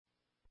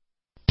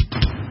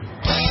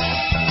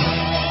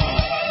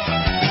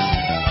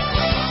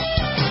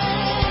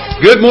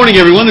Good morning,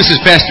 everyone. This is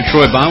Pastor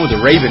Troy Bond with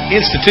the Raven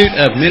Institute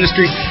of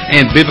Ministry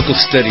and Biblical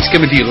Studies,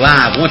 coming to you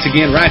live once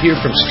again right here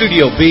from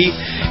Studio B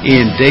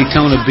in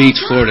Daytona Beach,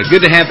 Florida.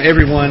 Good to have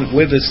everyone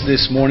with us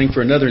this morning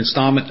for another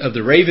installment of the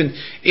Raven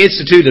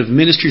Institute of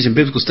Ministries and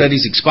Biblical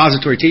Studies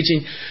expository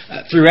teaching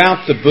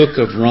throughout the book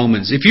of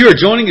Romans. If you are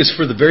joining us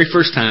for the very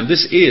first time,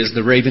 this is the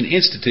Raven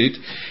Institute,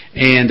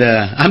 and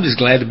I'm just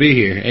glad to be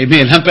here.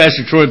 Amen. I'm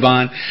Pastor Troy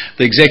Bond,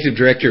 the Executive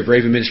Director of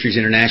Raven Ministries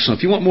International.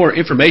 If you want more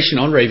information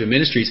on Raven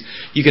Ministries,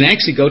 you can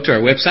actually go to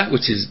our website,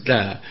 which is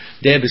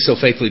Deb is so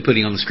faithfully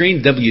putting on the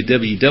screen,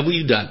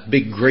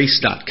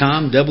 www.biggrace.com,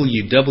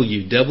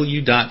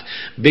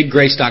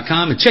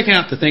 www.biggrace.com, and check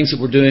out the things that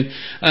we're doing,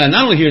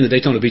 not only here in the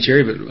Daytona Beach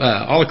area, but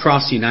all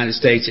across the United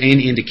States and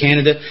into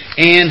Canada,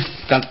 and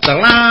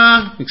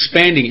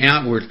expanding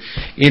outward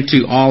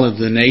into all of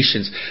the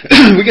nations.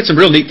 We got some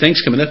real neat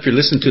things coming up if you're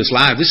listening to us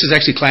live. This is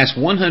actually class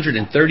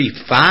 135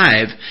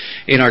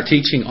 in our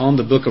teaching on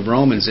the book of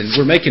Romans, and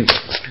we're making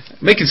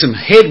some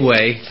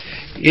headway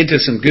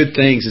into some good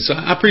things. And so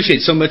I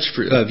appreciate so much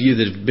of you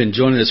that have been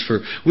joining us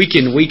for week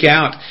in, week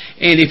out.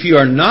 And if you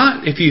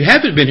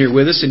haven't been here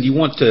with us and you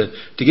want to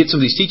get some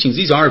of these teachings,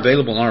 these are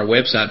available on our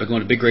website by going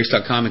to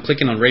biggrace.com and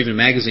clicking on Raven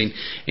Magazine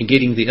and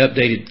getting the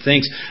updated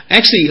things.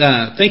 Actually,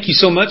 thank you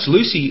so much.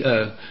 Lucy,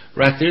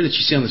 right there that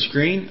you see on the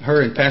screen,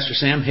 her and Pastor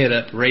Sam head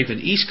up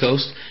Raven East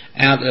Coast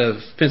out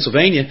of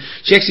Pennsylvania.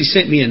 She actually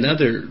sent me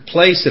another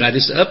place that I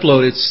just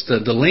uploaded. It's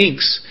the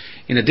links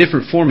in a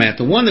different format.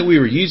 The one that we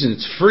were using,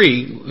 it's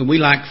free, and we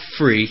like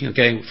free,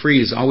 okay?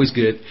 Free is always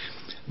good.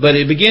 But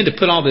it began to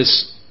put all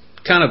this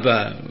kind of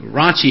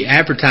raunchy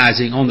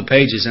advertising on the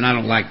pages, and I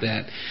don't like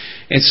that.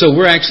 And so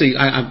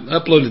I've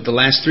uploaded the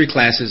last 3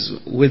 classes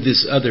with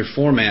this other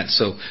format,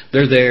 so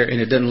they're there, and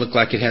it doesn't look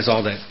like it has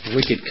all that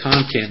wicked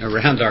content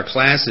around our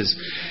classes.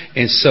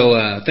 And so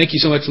thank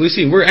you so much,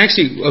 Lucy. And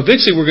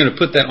eventually we're going to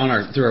put that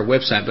through our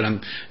website, but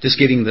I'm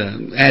just getting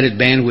the added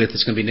bandwidth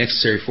that's going to be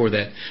necessary for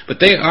that. But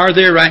they are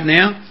there right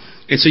now.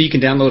 And so you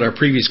can download our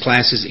previous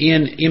classes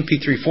in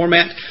MP3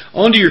 format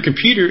onto your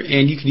computer,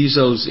 and you can use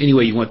those any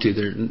way you want to.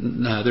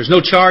 There's no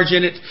charge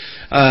in it.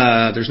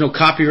 There's no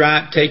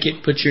copyright. Take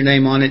it, put your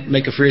name on it,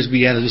 make a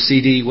Frisbee out of the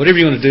CD,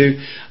 whatever you want to do.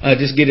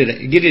 Just get it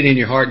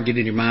in your heart and get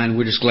it in your mind.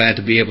 We're just glad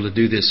to be able to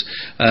do this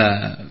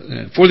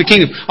for the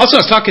kingdom. Also,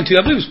 I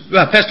believe it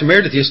was Pastor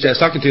Meredith yesterday, I was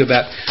talking to you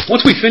about,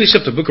 once we finish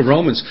up the book of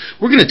Romans,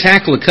 we're going to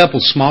tackle a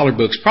couple smaller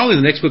books. Probably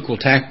the next book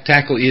we'll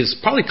tackle is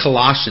probably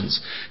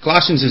Colossians.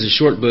 Colossians is a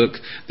short book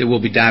that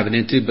we'll be diving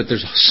into, but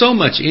there's so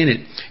much in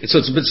it. And so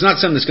it's not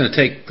something that's going to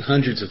take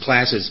hundreds of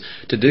classes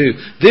to do.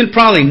 Then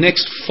probably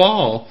next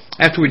fall,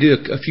 after we do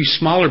a few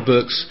smaller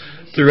books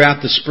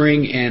throughout the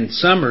spring and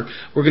summer,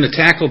 we're going to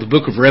tackle the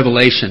book of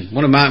Revelation.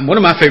 One of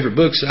my favorite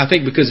books, I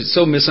think, because it's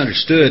so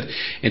misunderstood,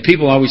 and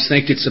people always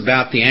think it's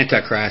about the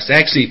Antichrist.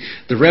 Actually,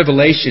 the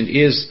Revelation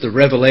is the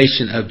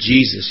revelation of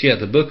Jesus. Yeah,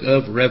 the book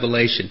of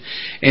Revelation.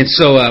 And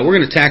so we're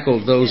going to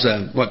tackle those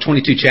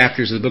 22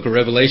 chapters of the book of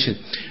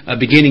Revelation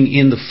beginning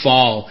in the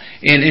fall.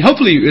 And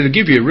hopefully it'll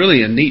give you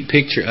a neat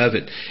picture of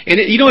it. And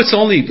it's the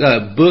only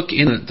book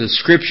in the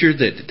Scripture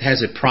that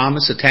has a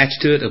promise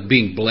attached to it of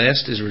being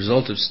blessed as a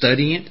result of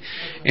studying it.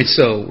 And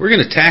so we're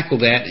going to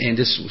tackle that and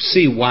just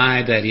see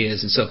why that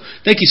is. And so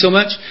thank you so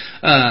much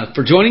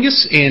for joining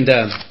us. And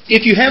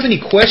if you have any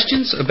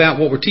questions about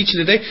what we're teaching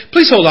today,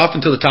 please hold off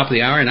until the top of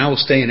the hour, and I will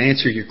stay and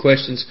answer your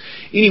questions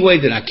any way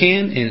that I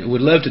can, and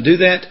would love to do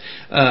that.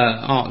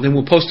 Then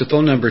we'll post a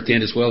phone number at the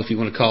end as well if you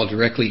want to call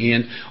directly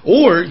in.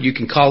 Or you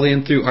can call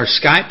in through our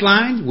Skype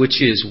line,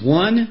 which is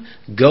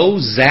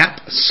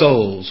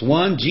 1GoZapSouls.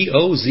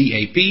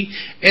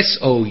 1GoZapSouls.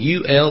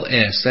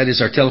 That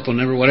is our telephone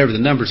number, whatever the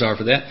numbers are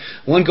for that.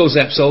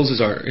 1GoZapSouls is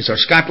our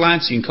Skype line,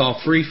 so you can call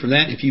free from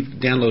that if you've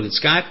downloaded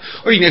Skype.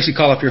 Or you can actually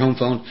call off your home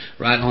phone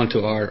right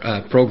onto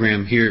our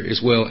program here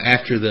as well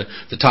after the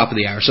top of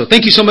the hour. So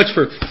thank you so much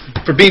for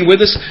being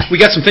with us. We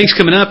got some things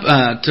coming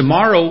up.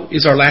 Tomorrow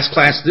is our last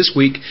class this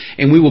week,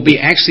 and we will be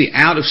actually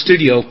out of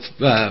studio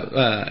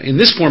in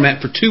this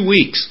format for 2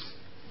 weeks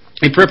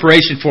in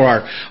preparation for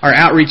our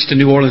outreach to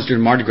New Orleans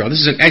during Mardi Gras.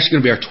 This is actually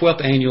going to be our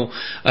 12th annual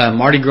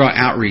Mardi Gras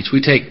outreach.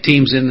 We take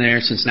teams in there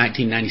since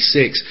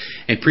 1996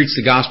 and preach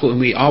the gospel, and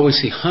we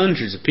always see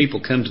hundreds of people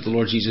come to the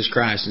Lord Jesus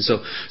Christ. And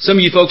so some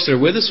of you folks that are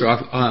with us or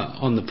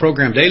on the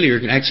program daily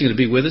are actually going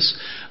to be with us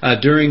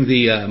during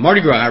the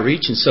Mardi Gras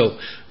outreach. And so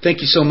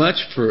thank you so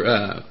much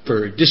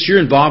for just your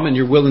involvement and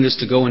your willingness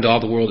to go into all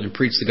the world and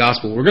preach the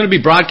gospel. We're going to be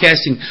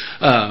broadcasting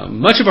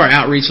much of our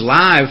outreach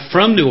live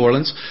from New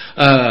Orleans,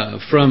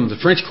 from the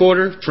French Quarter,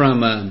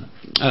 from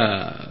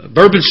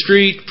Bourbon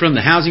Street, from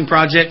the housing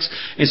projects.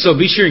 And so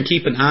be sure and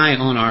keep an eye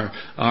on our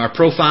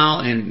profile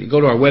and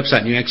go to our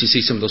website, and you actually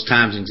see some of those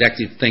times and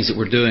exactly the things that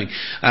we're doing.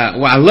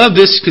 I love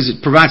this because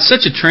it provides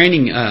such a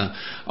training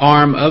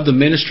arm of the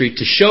ministry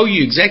to show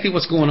you exactly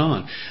what's going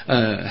on.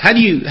 How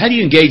do you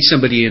engage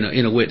somebody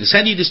in a witness?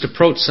 How do you just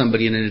approach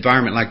somebody in an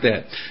environment like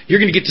that? You're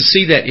going to get to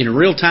see that in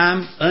real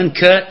time,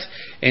 uncut,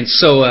 and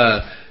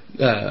so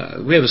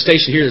we have a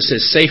station here that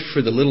says "safe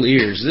for the little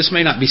ears." This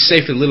may not be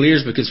safe for the little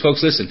ears because,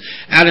 folks, listen,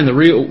 out in the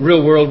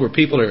real world where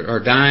people are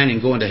dying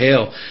and going to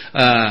hell,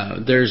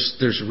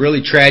 there's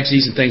really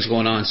tragedies and things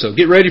going on. So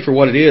get ready for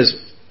what it is.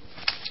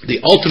 The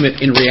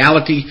ultimate in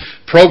reality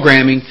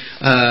programming,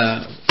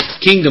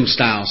 kingdom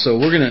style. So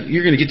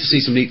you're gonna get to see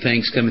some neat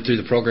things coming through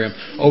the program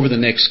over the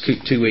next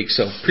 2 weeks.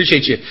 So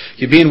appreciate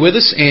you being with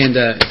us, and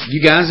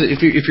you guys,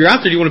 if you're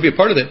out there, you want to be a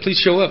part of that, please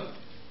show up.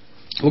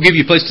 We'll give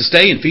you a place to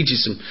stay and feed you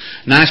some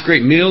nice,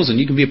 great meals, and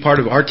you can be a part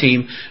of our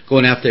team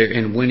going out there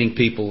and winning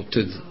people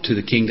to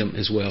the kingdom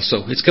as well.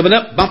 So it's coming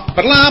up.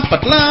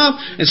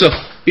 And so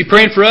be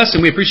praying for us,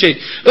 and we appreciate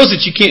those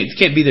that you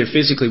can't be there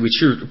physically. We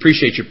sure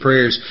appreciate your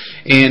prayers.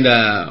 And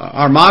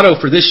our motto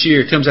for this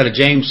year comes out of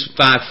James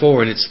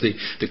 5:4, and it's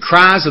the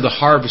cries of the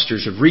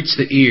harvesters have reached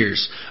the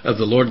ears of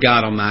the Lord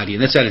God Almighty.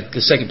 And that's out of the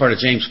second part of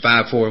James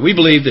 5:4. And we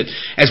believe that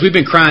as we've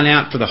been crying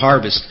out for the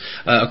harvest,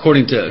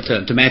 according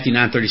to Matthew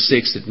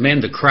 9:36, that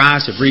men, the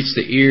cries have reached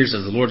the ears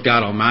of the Lord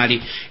God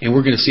Almighty, and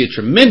we're going to see a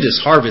tremendous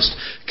harvest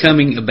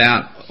coming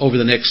about over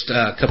the next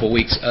couple of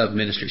weeks of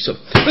ministry. So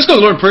let's go to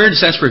the Lord in prayer and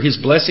just ask for His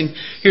blessing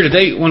here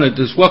today. I want to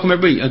just welcome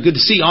everybody. Good to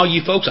see all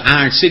you folks,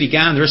 Iron City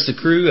Guy and the rest of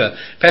the crew.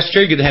 Pastor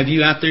Terry, good to have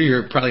you out there.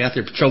 You're probably out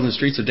there patrolling the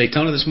streets of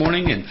Daytona this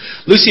morning. And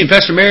Lucy and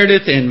Pastor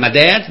Meredith and my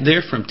dad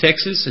there from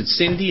Texas, and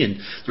Cindy and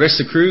the rest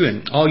of the crew,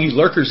 and all you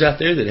lurkers out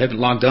there that haven't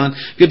logged on.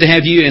 Good to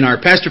have you, and our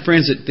pastor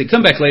friends that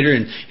come back later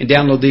and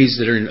download these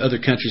that are in other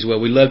countries. Well,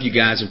 we love you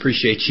guys and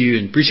appreciate you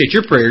and appreciate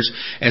your prayers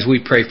as we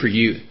pray for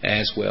you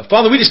as well.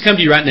 Father, we just come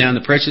to you right now in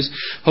the precious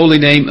holy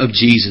name of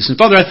Jesus. And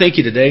Father, I thank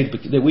you today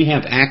that we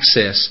have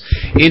access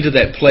into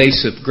that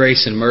place of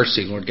grace and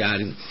mercy, Lord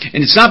God. And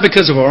it's not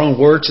because of our own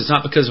works. It's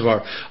not because of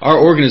our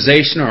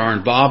organization or our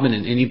involvement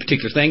in any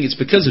particular thing. It's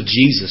because of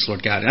Jesus,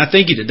 Lord God. And I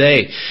thank you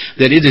today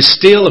that it is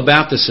still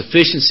about the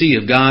sufficiency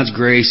of God's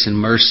grace and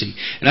mercy.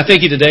 And I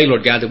thank you today,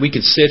 Lord God, that we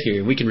can sit here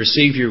and we can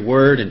receive your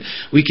word, and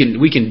we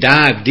can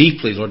dive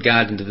deeply, Lord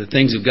God, into the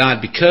things of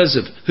God because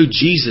of who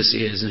Jesus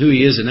is and who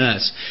He is in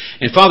us.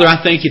 And Father,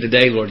 I thank you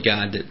today, Lord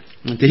God, that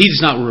He does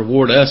not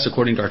reward us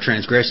according to our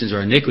transgressions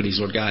or iniquities,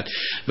 Lord God,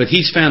 but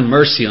He's found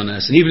mercy on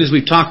us. And even as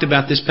we've talked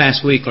about this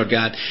past week, Lord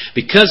God,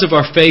 because of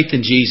our faith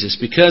in Jesus,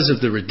 because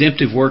of the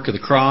redemptive work of the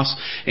cross,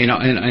 and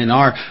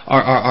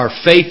our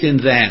faith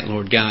in that,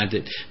 Lord God,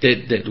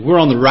 that we're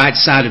on the right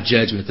side of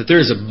judgment, that there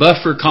is a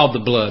buffer called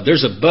the blood.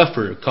 There's a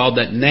buffer called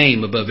that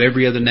name above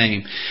every other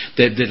name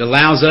that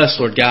allows us,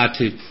 Lord God,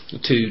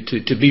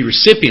 to be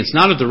recipients,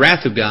 not of the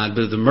wrath of God,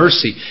 but of the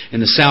mercy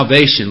and the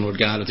salvation, Lord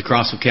God, of the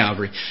cross of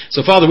Calvary.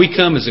 So, Father, we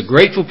come as a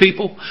grateful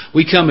people.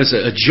 We come as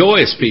a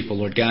joyous people,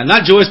 Lord God.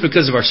 Not joyous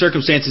because of our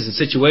circumstances and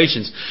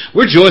situations.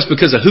 We're joyous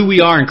because of who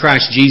we are in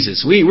Christ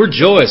Jesus. We're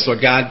joyous,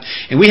 Lord God,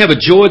 and we have a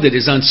joy that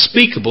is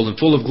unspeakable and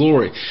full of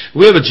glory.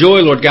 We have a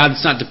joy, Lord God,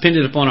 that's not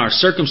dependent upon our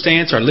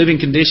circumstance, our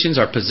living conditions,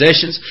 our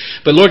possessions.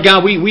 But, Lord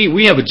God,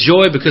 we have a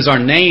joy because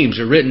our names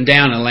are written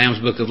down in the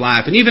Lamb's Book of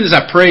Life. And even as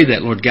I pray that,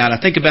 Lord God, I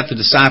think about the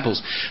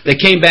disciples. They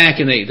came back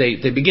and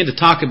they began to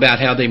talk about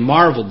how they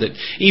marveled that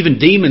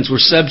even demons were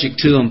subject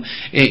to them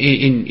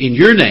in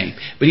your name.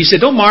 But He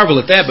said, don't marvel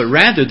at that, but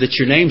rather that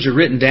your names are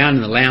written down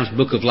in the Lamb's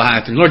Book of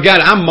Life. And Lord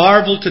God, I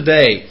marvel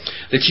today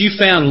that you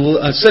found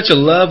such a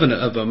love and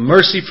a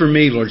mercy for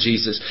me, Lord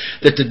Jesus,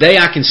 that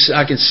today I can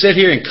sit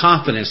here in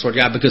confidence, Lord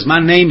God, because my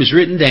name is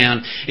written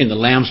down in the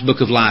Lamb's Book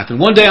of Life. And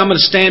one day I'm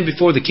going to stand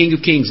before the King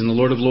of Kings and the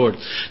Lord of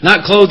Lords,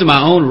 not clothed in my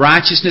own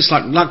righteousness,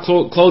 not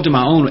clothed in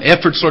my own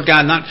efforts, Lord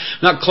God, not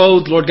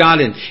clothed, Lord God,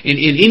 in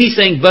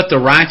anything but the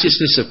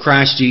righteousness of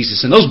Christ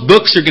Jesus. And those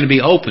books are going to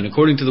be open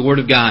according to the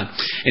Word of God.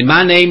 And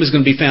my name is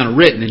going to be found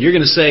written. And you're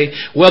going to say,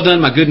 well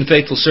done, my good and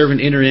faithful servant,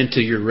 enter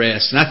into your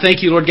rest. And I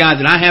thank you, Lord God,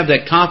 that I have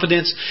that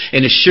confidence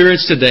and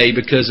assurance today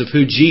because of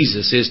who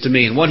Jesus is to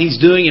me and what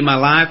He's doing in my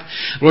life,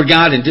 Lord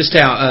God, and just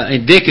how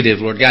indicative,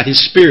 Lord God,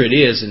 His Spirit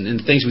is in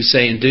the things we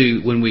say and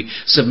do when we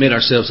submit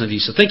ourselves unto you.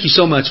 So thank you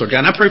so much, Lord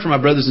God. And I pray for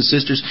my brothers and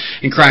sisters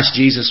in Christ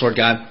Jesus, Lord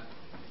God.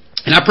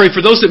 And I pray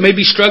for those that may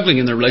be struggling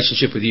in their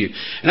relationship with you.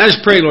 And I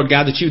just pray, Lord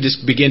God, that you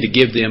just begin to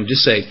give them,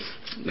 just say,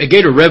 a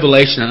greater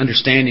revelation and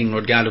understanding,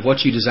 Lord God, of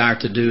what you desire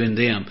to do in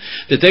them.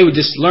 That they would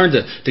just learn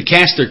to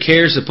cast their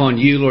cares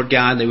upon you, Lord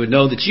God. They would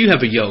know that you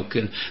have a yoke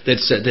and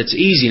that's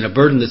easy and a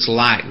burden that's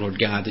light, Lord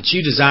God. That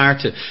you desire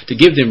to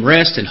give them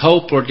rest and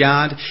hope, Lord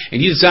God.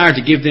 And you desire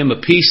to give them a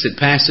peace that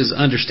passes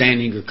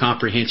understanding or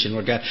comprehension,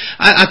 Lord God.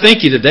 I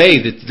thank you today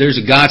that there's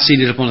a God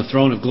seated upon a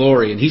throne of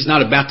glory, and He's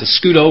not about to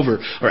scoot over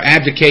or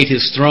abdicate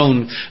His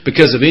throne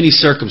because of any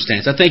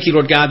circumstance. I thank you,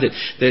 Lord God,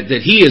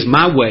 that He is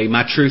my way,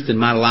 my truth, and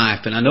my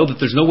life. And I know that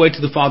there's no way to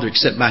the Father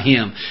except by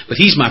Him.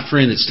 But He's my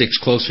friend that sticks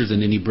closer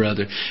than any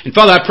brother. And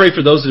Father, I pray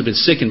for those that have been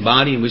sick in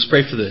body, and we just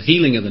pray for the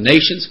healing of the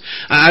nations.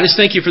 I just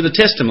thank you for the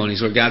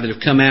testimonies, Lord God, that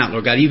have come out,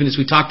 Lord God, even as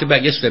we talked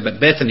about yesterday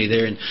about Bethany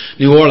there in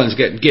New Orleans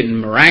getting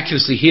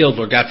miraculously healed,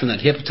 Lord God, from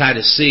that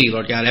hepatitis C,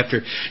 Lord God,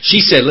 after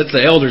she said, let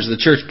the elders of the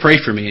church pray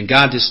for me. And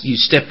God,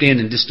 you stepped in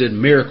and just did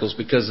miracles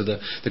because of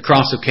the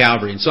cross of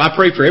Calvary. And so I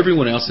pray for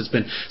everyone else that's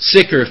been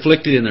sick or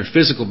afflicted in their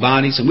physical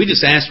bodies. And we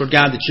just ask, Lord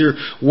God, that your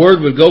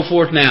word would go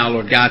forth now,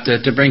 Lord God,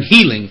 to bring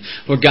healing,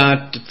 Lord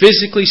God,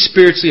 physically,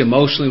 spiritually,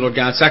 emotionally, Lord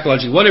God,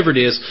 psychologically, whatever it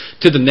is,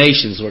 to the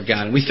nations, Lord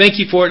God. And we thank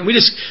you for it, and we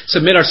just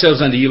submit ourselves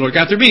unto you, Lord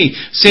God. If there be any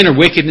sin or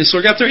wickedness,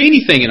 Lord God, if there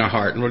anything in our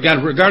heart, and Lord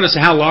God, regardless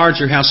of how large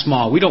or how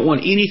small, we don't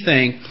want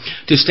anything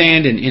to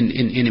stand and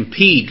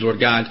impede, Lord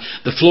God,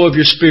 the flow of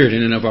your Spirit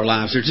in and of our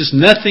lives. There's just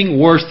nothing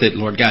worth it,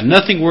 Lord God.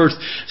 Nothing worth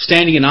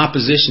standing in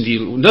opposition to you.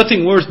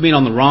 Nothing worth being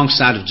on the wrong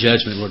side of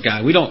judgment, Lord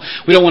God. We don't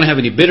want to have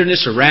any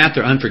bitterness or wrath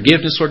or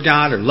unforgiveness, Lord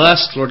God, or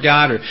lust, Lord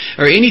God,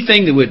 or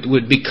anything that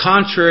would be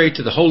contrary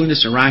to the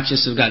holiness and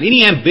righteousness of God.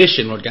 Any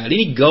ambition, Lord God,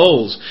 any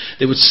goals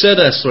that would set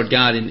us, Lord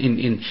God,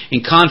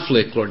 in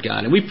conflict, Lord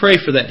God. And we pray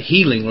for that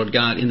healing, Lord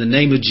God, in the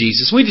name of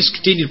Jesus. We just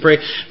continue to pray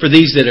for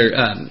these that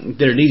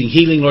are needing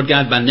healing, Lord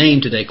God, by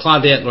name today.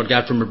 Claudette, Lord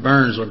God, from her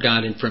burns, Lord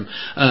God, and from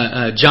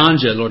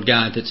Jonja, Lord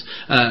God, that's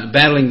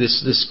battling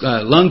this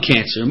lung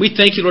cancer. And we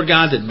thank you, Lord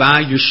God, that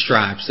by your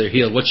stripes they're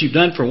healed. What you've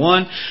done for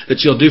one,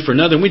 that you'll do for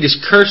another. And we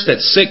just curse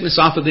that sickness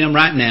off of them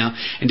right now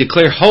and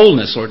declare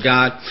wholeness, Lord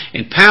God,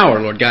 and power,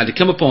 Lord God, to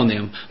come upon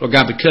them, Lord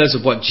God, because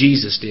of what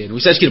Jesus did. And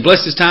we ask you to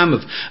bless this time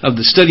of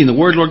the study in the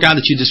Word, Lord God,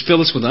 that you just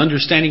fill us with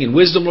understanding and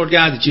wisdom, Lord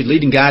God, that you'd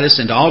lead and guide us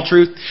into all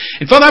truth.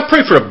 And Father, I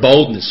pray for a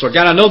boldness, Lord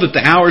God. I know that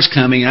the hour is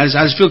coming. I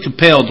just feel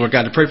compelled, Lord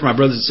God, to pray for my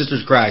brothers and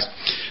sisters in Christ.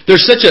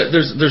 There's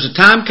a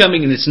time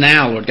coming, and it's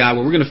now, Lord God,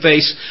 where we're going to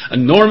face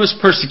enormous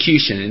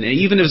persecution. And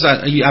even as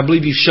I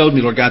believe you've showed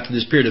me, Lord God, through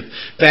this period of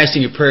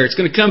fasting and prayer, it's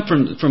going to come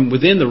from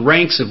within the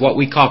ranks of what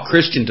we call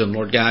Christendom,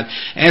 Lord God,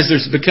 as there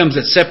becomes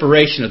that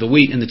separation of the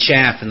wheat and the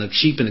chaff and the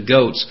sheep and the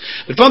goats.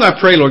 But Father, I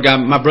pray, Lord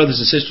God, my brothers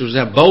and sisters would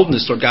have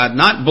boldness, Lord God,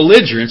 not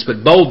belligerence,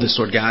 but boldness,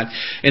 Lord God,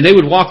 and they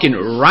would walk in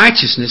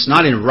righteousness,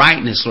 not in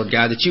rightness, Lord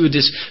God, that you would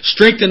just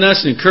strengthen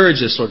us and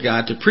encourage us, Lord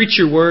God, to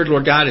preach your word,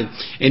 Lord God,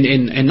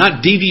 and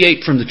not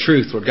deviate from the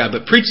truth, Lord God,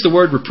 but preach the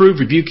word, reprove,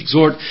 rebuke,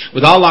 exhort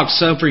with all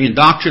long-suffering and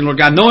doctrine, Lord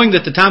God, knowing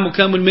that the time will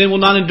come when men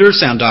will not endure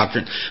sound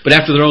doctrine, but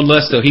after their own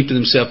lust they'll heap to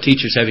themselves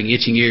teachers having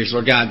itching ears,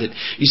 Lord God, that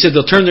you said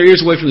they'll turn their ears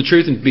away from the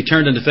truth and be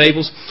turned unto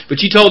fables, but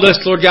you told us,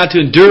 Lord God,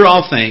 to endure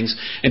all things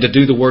and to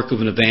do the work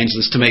of an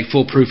evangelist, to make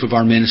full proof of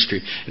our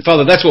ministry. And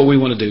Father, that's what we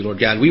want to do, Lord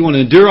God. We want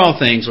to endure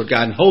all things, Lord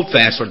God, and hold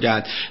fast, Lord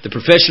God, the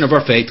profession of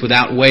our faith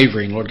without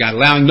wavering, Lord God,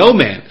 allowing no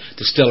man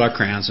to steal our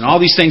crowns. And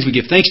all these things we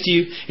give thanks to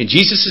you in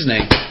Jesus'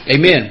 name.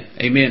 Amen.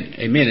 Amen.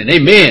 Amen. And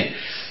amen.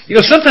 You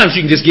know, sometimes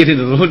you can just begin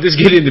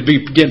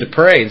to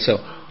pray. And so,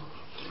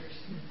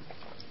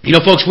 you know,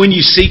 folks, when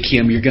you seek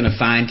Him, you're going to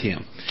find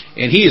Him.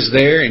 And He is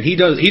there, and He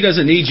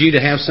doesn't need you to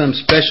have some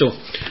special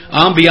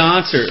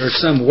ambiance or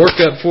some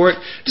workup for it.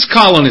 Just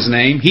call on His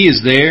name. He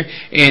is there,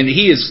 and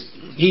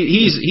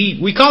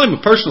we call Him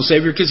a personal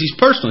Savior because He's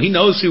personal. He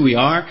knows who we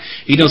are.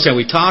 He knows how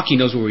we talk. He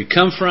knows where we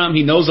come from.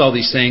 He knows all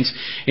these things.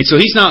 And so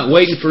He's not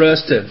waiting for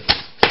us to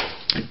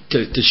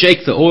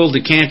shake the oil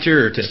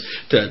decanter or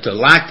to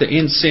light the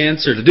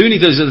incense or to do any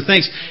of those other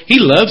things. He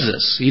loves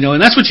us, you know,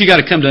 and that's what you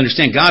got to come to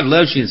understand. God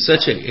loves you in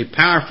such a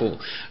powerful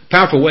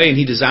way, and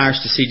He desires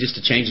to see just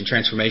a change and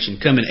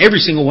transformation come in every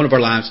single one of our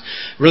lives,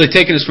 really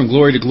taking us from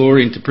glory to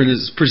glory and to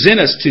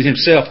present us to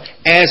Himself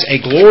as a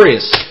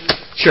glorious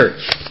church.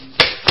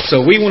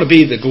 So we want to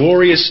be the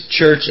glorious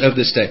church of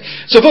this day.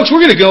 So folks,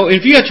 we're going to go, and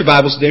if you got your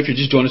Bibles today, if you're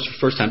just joining us for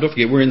the first time, don't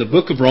forget, we're in the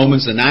book of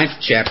Romans, the 9th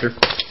chapter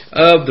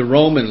of the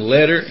Roman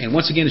letter. And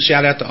once again, a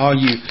shout out to all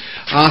you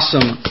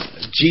awesome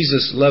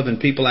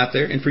Jesus-loving people out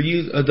there. And for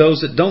you,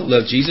 those that don't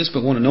love Jesus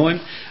but want to know Him,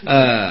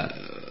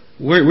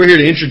 we're here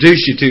to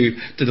introduce you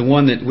to the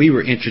one that we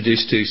were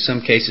introduced to,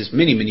 some cases,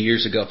 many, many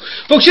years ago.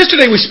 Folks,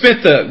 yesterday we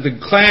spent the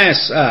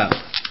class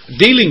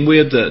dealing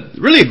with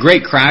really a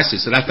great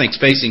crisis that I think is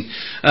facing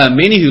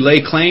many who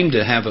lay claim to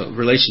have a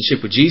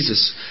relationship with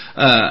Jesus,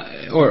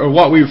 or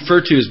what we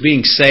refer to as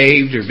being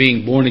saved or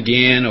being born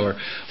again or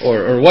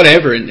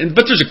whatever.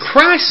 But there's a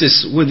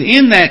crisis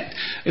within that.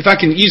 If I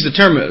can use the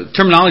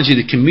terminology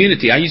of the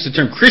community, I use the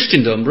term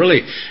Christendom.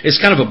 Really, it's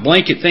kind of a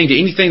blanket thing to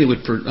anything that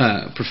would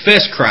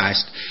profess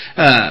Christ.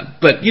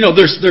 But you know,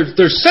 there's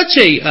such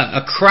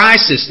a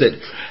crisis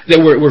that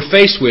we're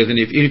faced with, and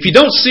if you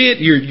don't see it,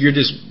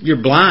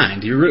 you're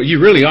blind. You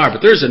really are.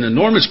 But there's an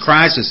enormous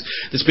crisis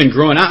that's been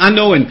growing. I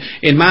know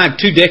in my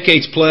 2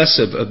 decades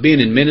plus of being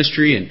in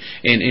ministry and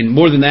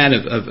more than that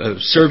of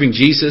serving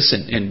Jesus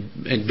and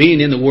being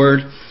in the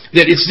Word,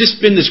 that it's just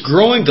been this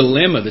growing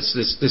dilemma,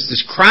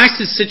 this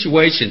crisis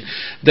situation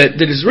that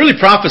is really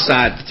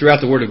prophesied throughout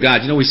the Word of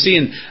God. You know, we see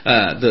in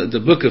the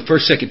book of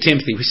 1st, 2nd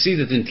Timothy, we see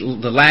that in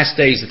the last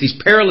days that these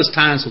perilous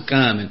times will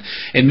come, and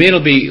men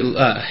will be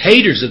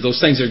haters of those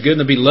things that are good,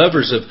 and they'll be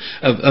lovers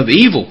of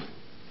evil.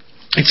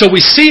 And so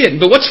we see it,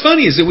 but what's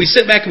funny is that we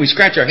sit back and we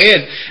scratch our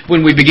head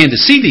when we begin to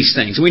see these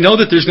things. We know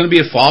that there's going to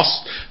be a false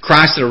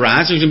Christ that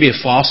arises, there's going to be a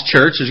false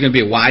church, there's going to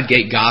be a wide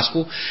gate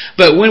gospel.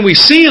 But when we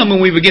see them and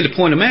we begin to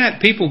point them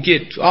out, people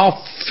get all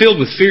filled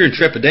with fear and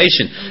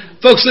trepidation.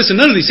 Folks, listen,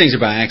 none of these things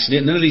are by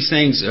accident. None of these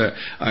things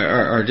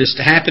are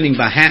just happening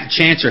by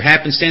chance or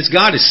happenstance.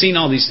 God has seen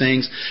all these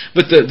things.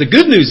 But the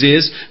good news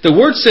is, the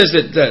Word says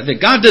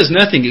that God does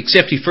nothing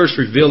except He first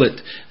reveal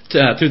it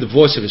through the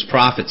voice of His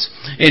prophets.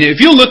 And if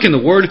you'll look in the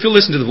Word, if you'll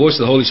listen to the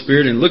voice of the Holy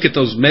Spirit and look at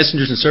those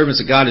messengers and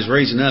servants that God is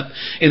raising up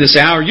in this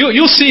hour,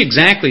 you'll see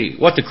exactly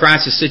what the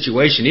crisis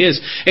situation is,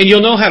 and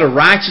you'll know how to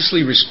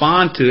righteously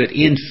respond to it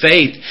in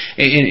faith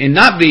and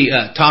not be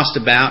tossed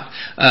about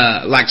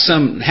like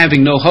some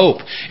having no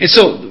hope. And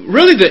so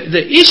really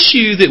the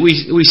issue that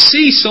we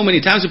see so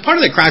many times, and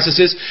part of that crisis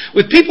is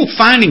with people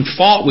finding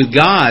fault with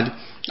God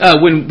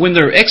when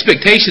their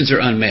expectations are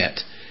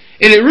unmet.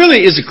 And it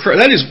really is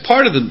that is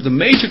part of the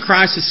major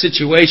crisis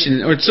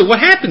situation. So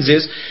what happens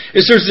is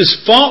there's this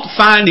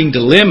fault-finding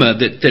dilemma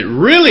that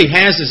really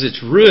has as its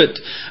root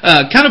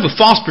kind of a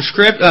false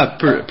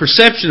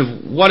perception of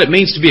what it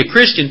means to be a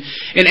Christian,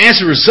 and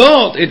as a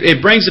result,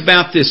 it brings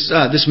about this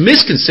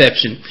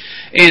misconception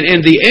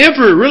and the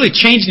ever really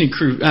changing,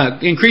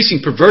 increasing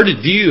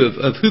perverted view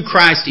of who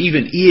Christ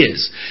even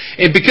is.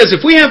 And because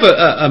if we have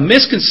a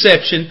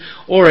misconception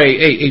or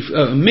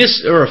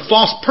a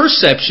false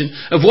perception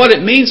of what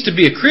it means to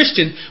be a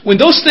Christian, when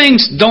those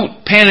things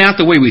don't pan out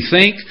the way we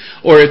think,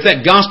 or if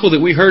that gospel that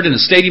we heard in a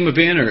stadium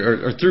event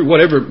or through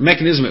whatever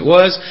mechanism it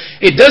was,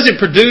 it doesn't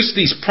produce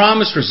these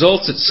promised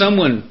results that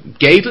someone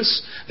gave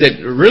us,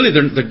 that really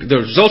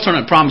the results are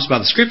not promised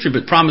by the Scripture,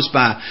 but promised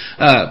by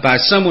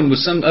someone with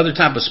some other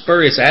type of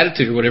spurious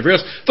attitude or whatever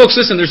else. Folks,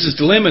 listen, there's this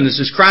dilemma and there's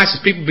this crisis.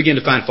 People begin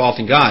to find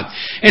fault in God.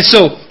 And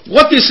so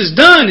what this has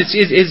done,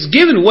 it's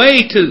given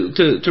way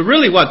to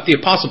really what the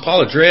Apostle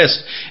Paul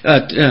addressed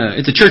at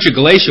the church of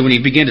Galatia when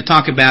he began to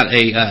talk about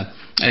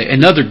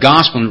another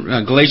gospel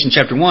in Galatians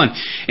chapter 1.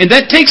 And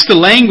that takes the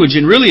language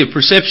and really a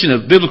perception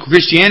of biblical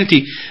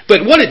Christianity.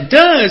 But what it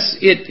does,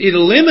 it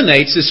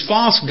eliminates this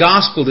false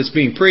gospel that's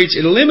being preached.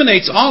 It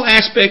eliminates all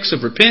aspects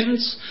of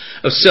repentance,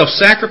 of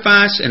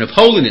self-sacrifice, and of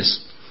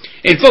holiness.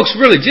 And folks,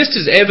 really, just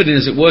as evident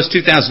as it was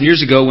 2,000 years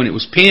ago when it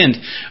was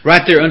penned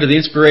right there under the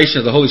inspiration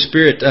of the Holy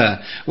Spirit,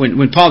 when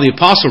Paul the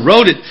Apostle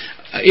wrote it,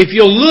 if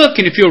you'll look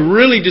and if you'll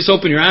really just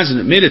open your eyes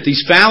and admit it, these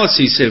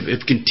fallacies have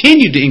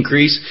continued to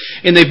increase,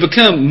 and they've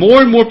become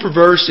more and more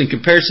perverse in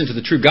comparison to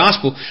the true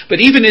gospel. But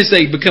even as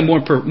they become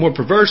more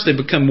perverse, they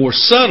become more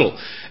subtle.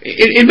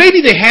 And maybe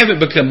they haven't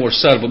become more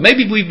subtle, but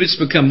maybe we've just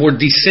become more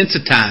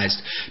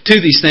desensitized to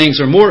these things,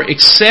 or more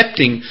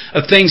accepting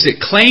of things that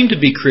claim to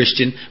be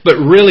Christian but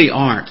really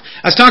aren't.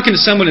 I was talking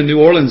to someone in New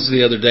Orleans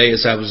the other day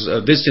as I was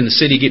visiting the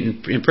city,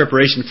 getting in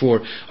preparation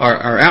for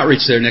our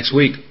outreach there next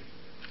week.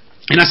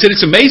 And I said,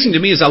 it's amazing to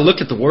me as I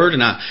look at the Word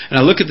and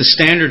I look at the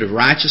standard of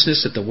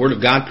righteousness that the Word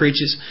of God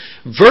preaches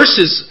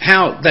versus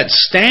how that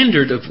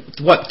standard of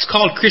what's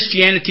called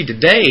Christianity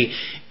today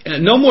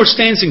no more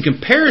stands in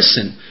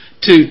comparison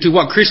to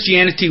what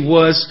Christianity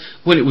was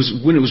when it was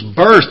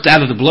birthed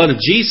out of the blood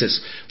of Jesus.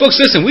 Folks,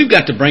 listen, we've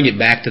got to bring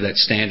it back to that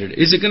standard.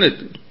 Is it going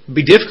to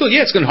be difficult?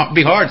 Yeah, it's going to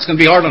be hard. It's going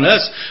to be hard on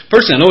us.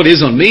 Personally, I know it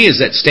is on me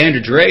as that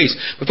standard's raised.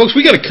 But folks,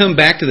 we've got to come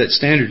back to that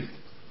standard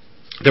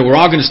that we're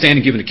all going to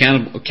stand and give an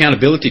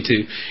accountability to.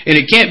 And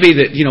it can't be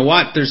that, you know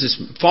what, there's this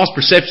false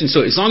perception, so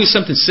as long as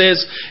something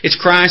says it's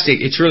Christ,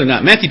 it's really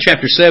not. Matthew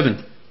chapter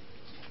 7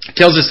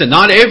 tells us that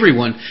not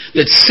everyone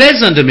that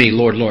says unto me,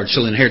 Lord, Lord,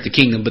 shall inherit the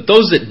kingdom, but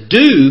those that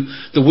do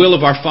the will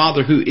of our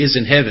Father who is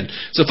in heaven.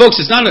 So folks,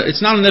 it's not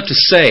enough to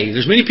say.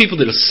 There's many people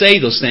that will say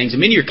those things,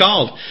 and many are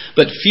called,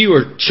 but few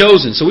are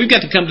chosen. So we've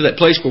got to come to that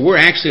place where we're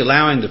actually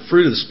allowing the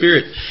fruit of the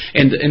Spirit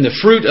and the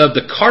fruit of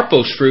the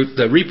karpos fruit,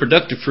 the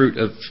reproductive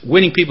fruit of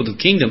winning people to the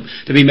kingdom,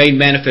 to be made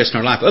manifest in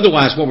our life.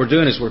 Otherwise, what we're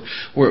doing is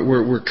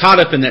we're caught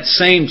up in that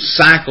same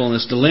cycle and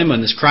this dilemma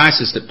and this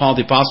crisis that Paul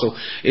the Apostle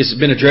has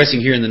been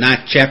addressing here in the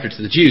 9th chapter to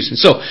the Jews. And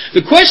so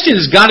the question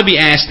has got to be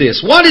asked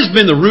this: what has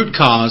been the root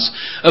cause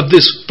of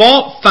this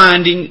fault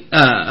finding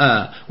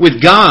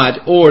with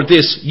God, or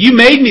this "you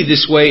made me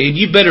this way and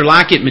you better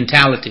like it"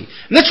 mentality?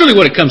 And that's really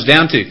what it comes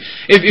down to.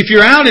 If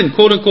you're out in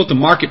quote unquote the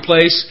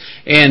marketplace,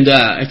 and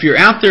if you're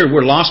out there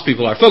where lost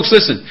people are, folks,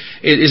 listen.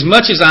 As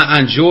much as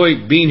I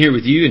enjoy being here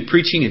with you and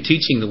preaching and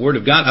teaching the Word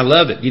of God, I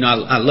love it. You know,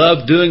 I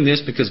love doing this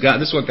because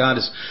this is what God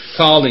has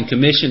called and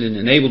commissioned and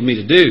enabled me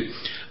to do.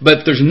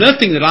 But there's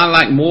nothing that I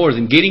like more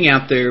than getting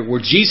out there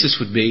where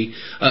Jesus would be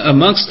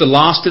amongst the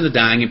lost and the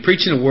dying and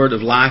preaching a word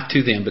of life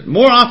to them. But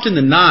more often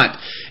than not,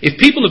 if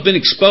people have been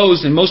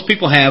exposed, and most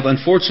people have,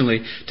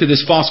 unfortunately, to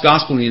this false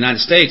gospel in the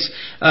United States,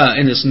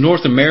 in this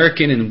North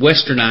American and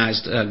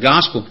westernized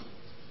gospel,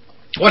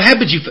 what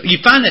happens? You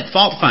find that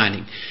fault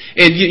finding.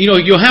 And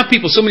you'll have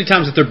people so many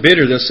times that they're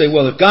bitter. They'll say,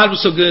 well, if God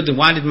was so good, then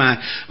why did my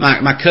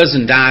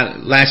cousin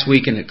die last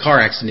week in a car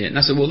accident? And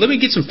I said, well, let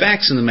me get some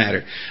facts in the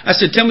matter. I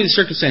said, tell me the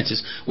circumstances.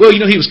 Well,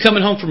 he was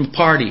coming home from a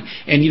party,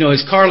 and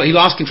his car, he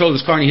lost control of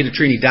his car and he hit a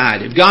tree and he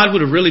died. If God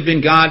would have really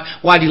been God,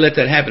 why did he let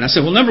that happen? I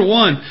said, well, number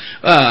one,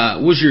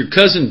 was your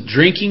cousin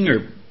drinking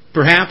or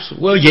perhaps?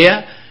 Well,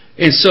 yeah.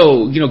 And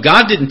so,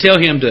 God didn't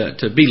tell him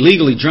to be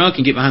legally drunk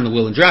and get behind the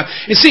wheel and drive.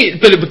 And see,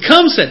 but it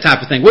becomes that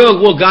type of thing.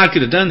 Well, God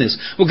could have done this.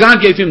 Well,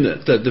 God gave him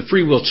the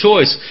free will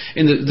choice.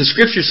 And the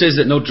Scripture says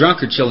that no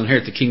drunkard shall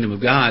inherit the kingdom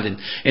of God. And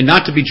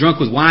not to be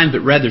drunk with wine,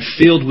 but rather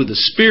filled with the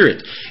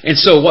Spirit. And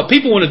so what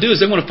people want to do is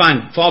they want to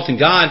find fault in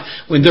God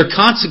when the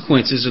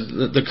consequences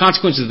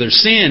of their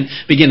sin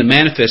begin to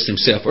manifest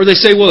themselves. Or they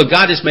say, well,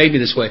 God just made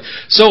me this way.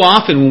 So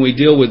often when we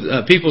deal with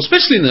people,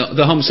 especially in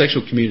the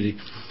homosexual community,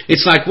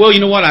 it's like, well, you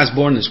know what? I was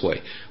born this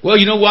way. Well,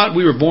 you know what?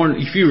 We were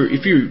born. If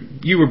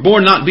you were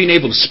born not being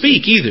able to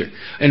speak either,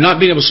 and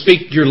not being able to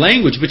speak your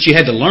language, but you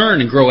had to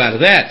learn and grow out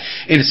of that.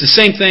 And it's the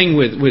same thing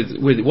with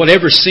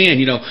whatever sin.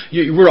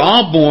 We're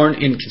all born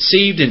and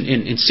conceived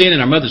in sin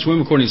in our mother's womb,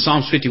 according to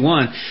Psalms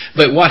 51.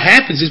 But what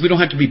happens is we don't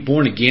have to be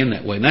born again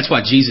that way, and that's why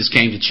Jesus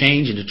came to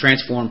change and to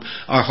transform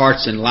our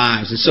hearts and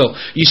lives. And so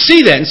you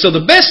see that. And so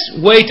the best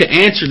way to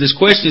answer this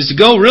question is to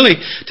go really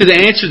to the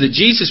answer that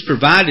Jesus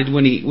provided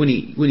when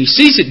he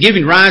sees it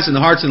giving rise in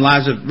the hearts and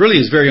lives of really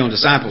His very own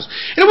disciples.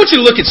 And I want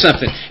you to look at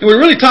something. And we're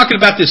really talking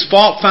about this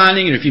fault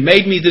finding and if you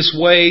made me this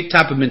way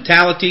type of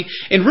mentality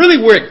and really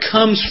where it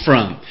comes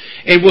from.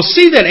 And we'll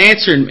see that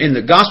answer in the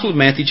Gospel of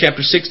Matthew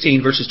chapter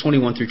 16 verses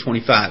 21 through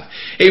 25.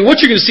 And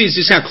what you're going to see is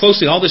just how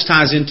closely all this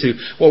ties into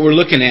what we're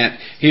looking at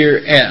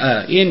here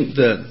in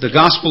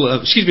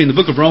the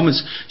book of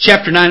Romans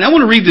chapter 9. I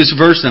want to read this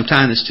verse that I'm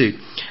tying this to.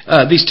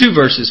 These two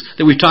verses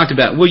that we've talked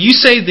about. Will you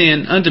say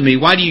then unto me,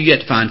 why do you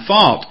yet find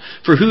fault?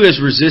 For who has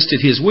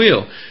resisted His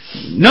will?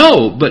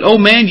 No, but, O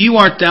man,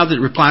 you art thou that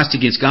repliest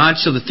against God.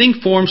 So the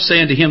thing formed say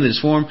unto him that is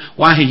formed,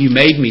 why have you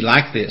made me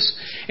like this?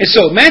 And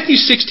so Matthew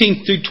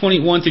 16 through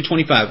 21 through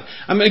 25,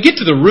 I'm going to get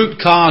to the root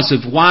cause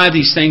of why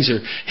these things are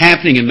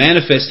happening and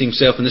manifesting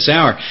Himself in this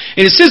hour.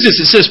 And it says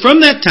this, it says,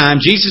 from that time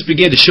Jesus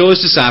began to show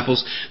His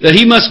disciples that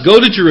He must go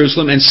to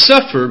Jerusalem and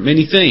suffer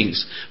many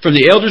things from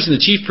the elders and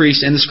the chief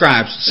priests and the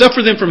scribes.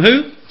 Suffer them from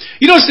who?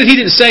 You notice that He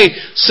didn't say,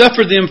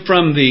 suffer them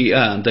from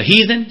the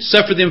heathen,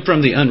 suffer them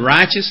from the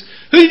unrighteous.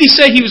 Who did He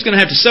say He was going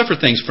to have to suffer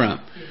things from?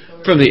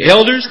 From the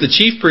elders, the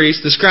chief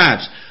priests, the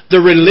scribes.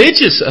 The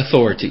religious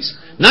authorities.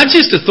 Not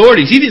just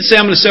authorities. He didn't say,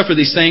 I'm going to suffer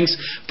these things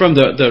from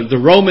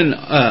the Roman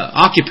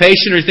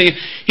occupation or anything.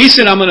 He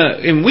said,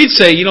 and we'd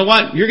say, you know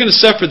what? You're going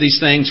to suffer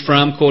these things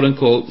from, quote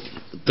unquote,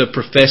 the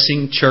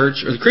professing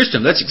church or the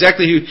Christian. That's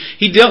exactly who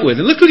He dealt with.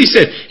 And look what He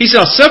said. He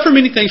said, I'll suffer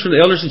many things from the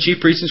elders and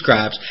chief priests and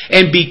scribes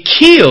and be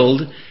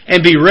killed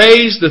and be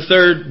raised the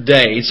third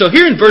day. And so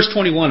here in verse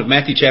 21 of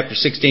Matthew chapter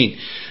 16,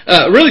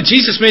 really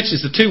Jesus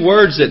mentions the two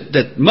words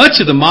that much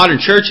of the modern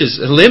church has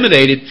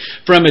eliminated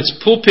from its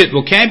pulpit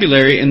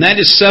vocabulary, and that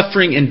is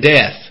suffering and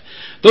death.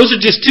 Those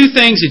are just two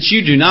things that you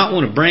do not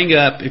want to bring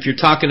up if you're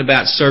talking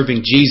about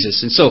serving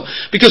Jesus. And so,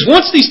 because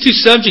once these two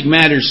subject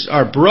matters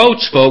are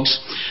broached, folks,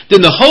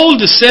 then the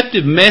whole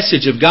deceptive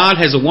message of God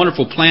has a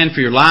wonderful plan for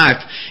your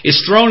life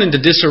is thrown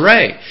into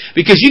disarray.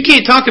 Because you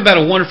can't talk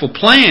about a wonderful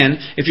plan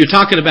if you're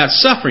talking about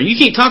suffering. You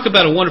can't talk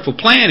about a wonderful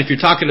plan if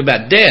you're talking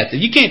about death.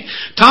 You can't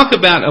talk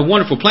about a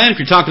wonderful plan if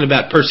you're talking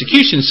about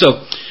persecution.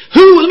 So,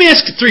 let me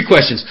ask three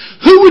questions.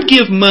 Who would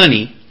give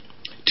money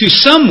to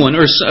someone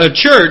or a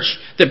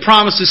church that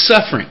promises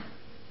suffering?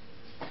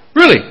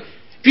 Really?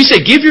 If you say,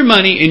 give your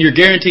money and you're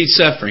guaranteed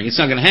suffering, it's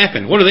not going to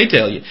happen. What do they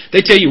tell you?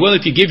 They tell you, well,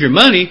 if you give your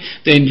money,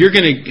 then you're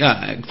going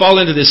to fall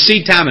into this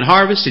seed time and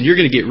harvest, and you're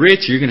going to get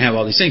rich, you're going to have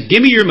all these things.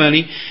 Give me your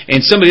money,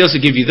 and somebody else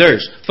will give you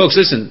theirs. Folks,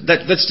 listen,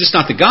 that's just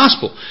not the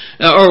gospel.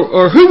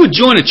 Or who would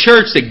join a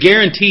church that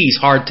guarantees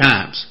hard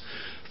times?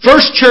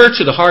 First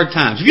Church of the Hard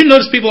Times. Have you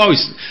noticed people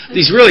always,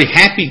 these really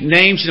happy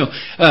names,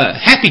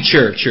 Happy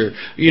Church, or,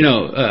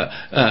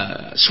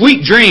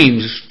 Sweet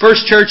Dreams,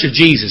 First Church of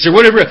Jesus, or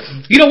whatever.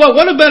 You know what?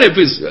 What about if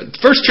it's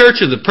First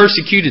Church of the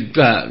Persecuted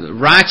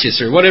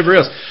Righteous, or whatever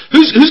else?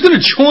 Who's going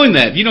to join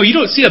that? You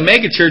don't see a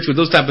mega church with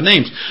those type of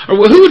names. Or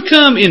who would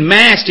come in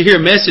mass to hear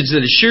a message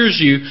that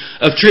assures you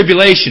of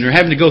tribulation or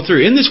having to go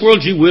through? In this world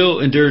you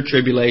will endure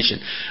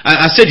tribulation.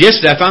 I said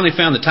yesterday, I finally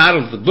found the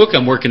title of the book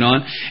I'm working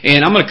on,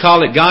 and I'm going to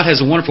call it God Has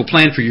a Wonderful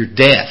Plan for Your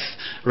Death,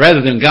 rather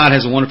than God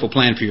Has a Wonderful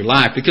Plan for Your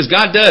Life. Because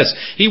God does.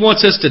 He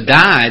wants us to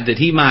die that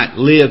He might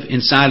live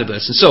inside of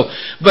us. And so,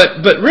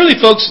 but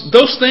really, folks,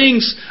 those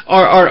things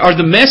are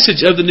the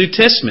message of the New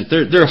Testament.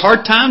 They're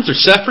hard times, they're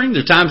suffering,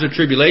 they're times of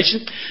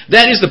tribulation.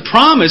 That is the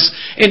promise,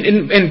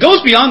 and goes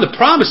beyond the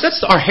promise.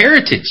 That's our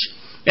heritage.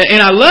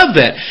 And I love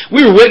that.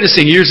 We were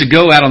witnessing years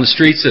ago out on the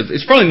streets of,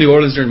 it's probably New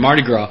Orleans during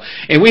Mardi Gras,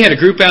 and we had a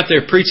group out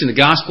there preaching the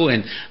gospel,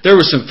 and there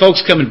were some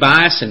folks coming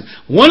by us, and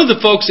one of the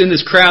folks in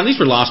this crowd, these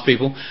were lost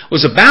people,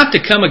 was about to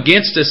come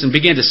against us and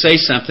begin to say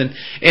something,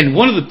 and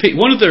one of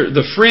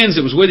the friends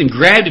that was with him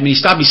grabbed him and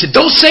he stopped. He said,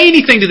 "Don't say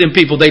anything to them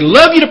people. They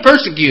love you to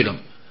persecute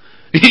them."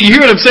 You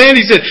hear what I'm saying?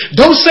 He said,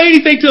 don't say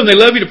anything to them. They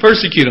love you to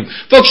persecute them.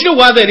 Folks, you know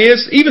why that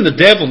is? Even the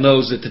devil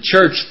knows that the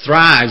church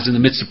thrives in the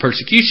midst of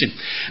persecution.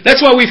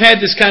 That's why we've had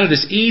this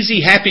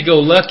easy,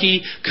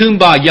 happy-go-lucky,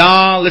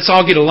 kumbaya, let's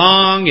all get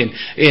along,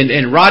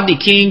 and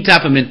Rodney King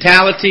type of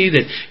mentality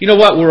that, you know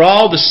what, we're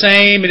all the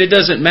same and it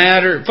doesn't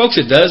matter. Folks,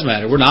 it does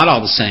matter. We're not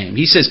all the same.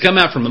 He says, come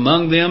out from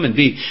among them and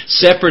be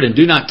separate and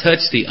do not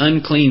touch the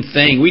unclean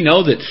thing. We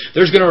know that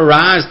there's going to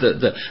arise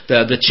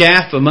the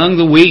chaff among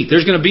the wheat.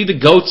 There's going to be the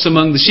goats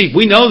among the sheep.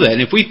 We know that.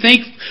 And if we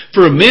think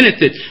for a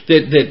minute that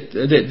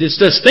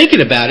just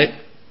thinking about it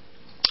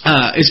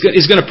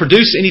is going to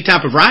produce any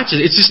type of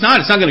righteousness, it's just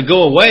not. It's not going to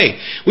go away.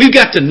 We've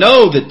got to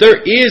know that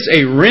there is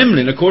a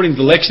remnant, according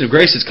to the election of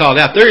grace that's called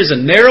out. There is a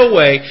narrow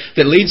way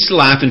that leads to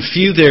life, and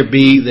few there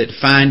be that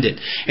find it.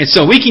 And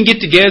so we can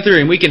get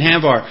together and we can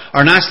have our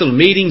nice little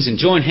meetings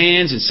and join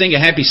hands and sing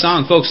a happy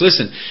song. Folks,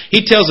 listen.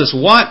 He tells us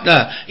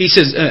he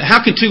says, how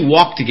can two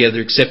walk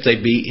together except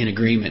they be in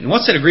agreement? And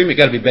what's that agreement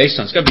got to be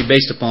based on? It's got to be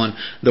based upon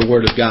the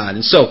Word of God.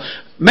 And so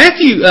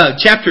Matthew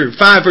chapter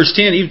 5, verse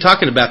 10, even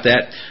talking about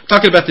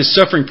this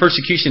suffering,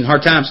 persecution, and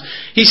hard times,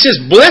 he says,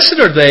 blessed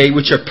are they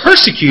which are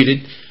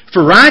persecuted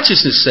for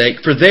righteousness' sake,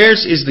 for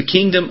theirs is the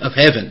kingdom of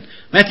heaven.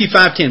 Matthew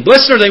 5:10.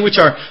 Blessed are they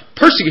which are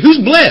persecuted.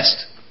 Who's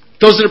blessed?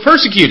 Those that are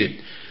persecuted.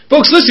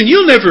 Folks, listen,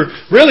 you'll never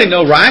really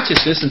know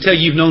righteousness until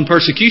you've known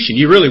persecution.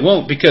 You really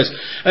won't, because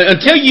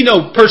until you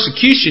know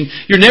persecution,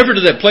 you're never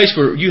to that place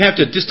where you have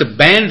to just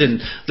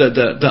abandon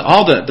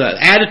all the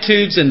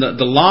attitudes and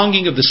the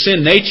longing of the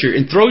sin nature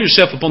and throw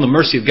yourself upon the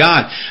mercy of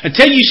God.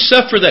 Until you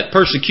suffer that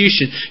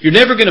persecution, you're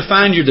never going to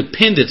find your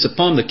dependence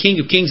upon the King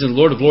of Kings and the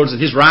Lord of Lords and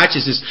His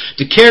righteousness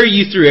to carry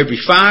you through every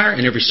fire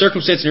and every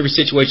circumstance and every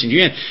situation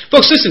you're in.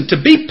 Folks, listen, to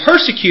be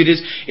persecuted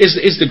is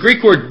the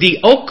Greek word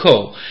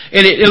dioko,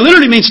 and it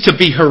literally means to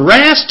be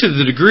harassed to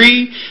the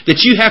degree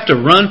that you have to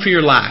run for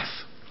your life.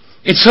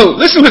 And so,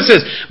 listen to what it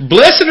says.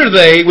 Blessed are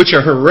they which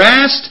are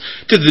harassed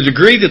to the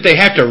degree that they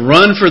have to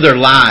run for their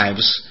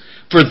lives,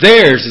 for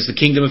theirs is the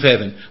kingdom of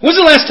heaven. When's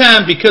the last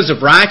time, because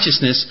of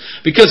righteousness,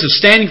 because of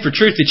standing for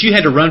truth, that you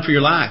had to run for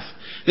your life?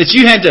 That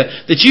you had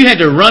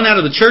to run out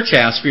of the church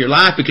house for your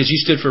life because you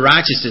stood for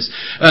righteousness?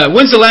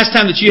 When's the last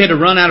time that you had to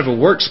run out of a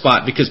work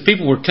spot because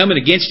people were coming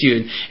against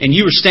you and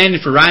you were standing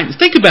for righteousness?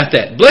 Think about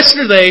that. Blessed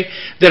are they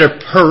that are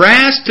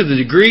harassed to the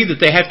degree that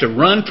they have to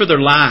run for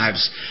their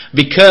lives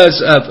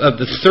because of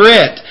the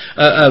threat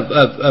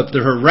of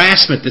the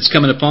harassment that's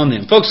coming upon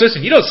them. Folks,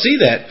 listen, you don't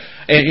see that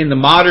in the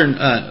modern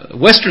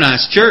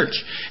westernized church.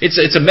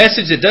 It's a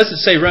message that doesn't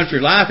say run for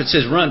your life. It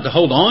says run to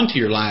hold on to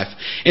your life.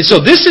 And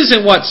so this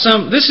isn't what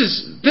some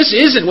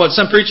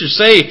preachers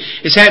say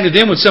is happening to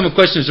them when someone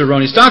questions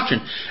erroneous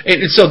doctrine.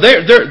 And so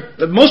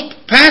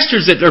most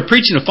pastors that are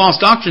preaching a false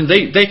doctrine,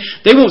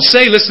 they won't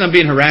say, listen, I'm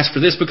being harassed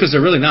for this, because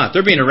they're really not.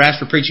 They're being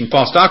harassed for preaching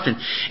false doctrine.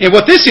 And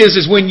what this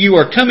is when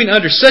you are coming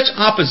under such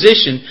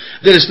opposition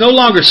that it's no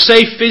longer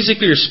safe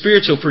physically or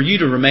spiritual for you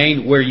to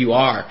remain where you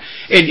are.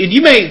 And you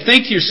may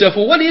think to yourself,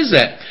 well, what is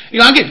that?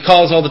 I get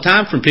calls all the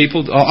time from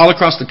people all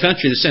across the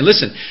country that say,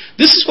 listen,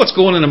 this is what's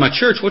going on in my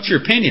church. What's your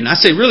opinion? I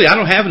say, really, I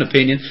don't have an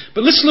opinion,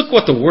 but let's look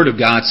what the Word of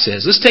God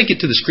says. Let's take it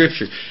to the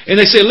Scripture. And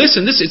they say,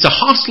 listen, it's a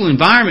hostile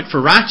environment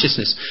for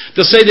righteousness.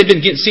 They'll say they've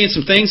been seeing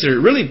some things that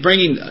are really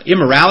bringing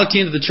immorality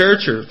into the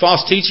church or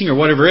false teaching or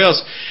whatever else.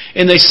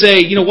 And they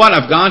say, you know what,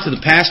 I've gone to the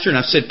pastor and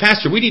I've said,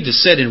 Pastor, we need to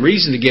sit and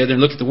reason together and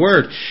look at the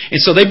Word.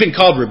 And so they've been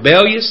called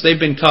rebellious. They've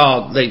been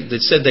called, they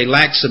said they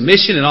lack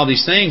submission and all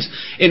these things.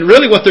 And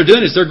really what they're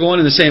doing is they're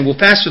going and they're saying, well,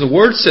 Pastor, the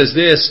Word says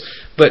this,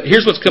 but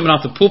here's what's coming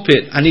off the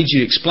pulpit. I need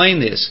you to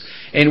explain this.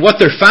 And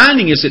what they're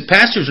finding is that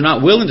pastors are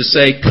not willing to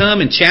say, come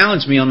and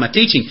challenge me on my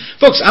teaching.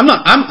 Folks,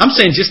 I'm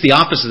saying just the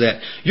opposite of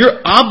that. You're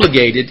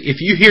obligated,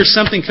 if you hear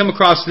something come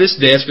across this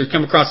desk or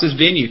come across this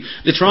venue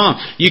that's wrong,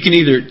 you can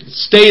either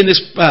stay in this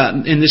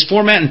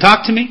format and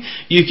talk to me.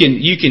 You can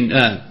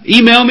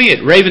email me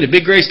at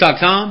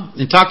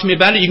raven@biggrace.com and talk to me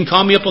about it. You can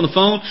call me up on the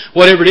phone,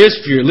 whatever it is.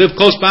 If you live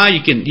close by,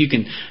 you can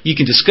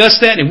discuss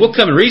that, and we'll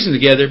come and reason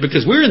together,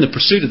 because we're in the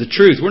pursuit of the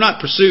truth. We're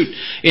not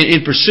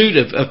in pursuit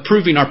of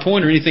proving our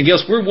point or anything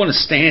else. We want to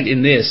stand in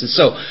this. And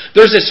so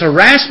there's this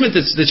harassment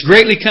that's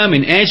greatly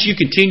coming as you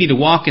continue to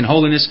walk in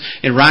holiness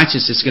and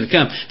righteousness. It's going to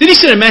come. Then he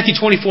said in Matthew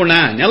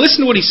 24:9. Now listen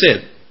to what he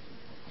said.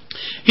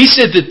 He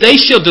said that they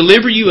shall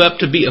deliver you up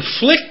to be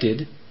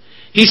afflicted.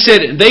 He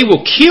said they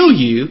will kill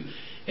you,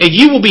 and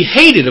you will be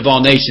hated of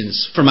all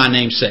nations for my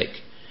name's sake.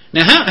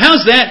 Now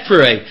how's that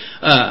for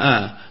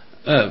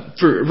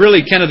for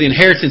really kind of the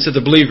inheritance of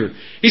the believer?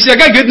 He said,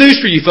 I got good news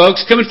for you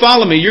folks. Come and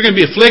follow me. You're going to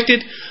be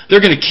afflicted. They're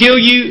going to kill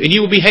you, and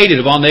you will be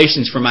hated of all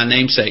nations for my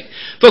name's sake.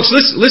 Folks,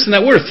 listen,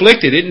 that word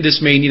afflicted, it didn't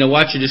just mean, you're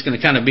just going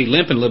to kind of be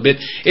limping a little bit.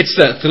 It's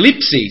the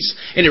thlipsis,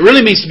 and it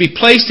really means to be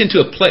placed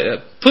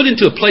put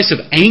into a place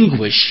of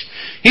anguish.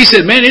 He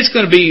said, man, it's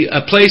going to be a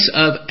place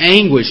of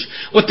anguish.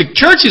 What the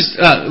church has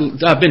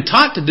been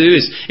taught to do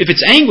is, if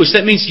it's anguish,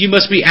 that means you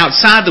must be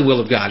outside the will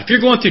of God. If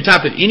you're going through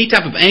any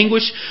type of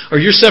anguish,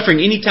 or you're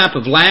suffering any type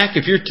of lack,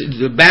 if you're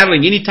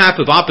battling any type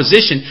of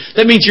opposition,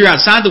 that means you're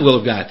outside the will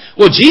of God.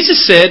 Well,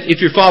 Jesus said,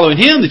 if you're following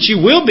Him, that you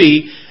will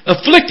be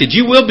afflicted.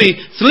 You will be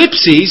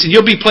thlipses, and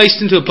you'll be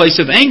placed into a place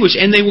of anguish,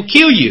 and they will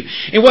kill you.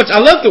 And I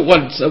love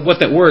what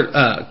that word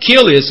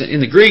kill is in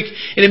the Greek,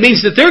 and it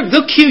means that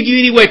they'll kill you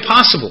any way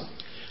possible.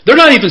 They're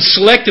not even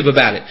selective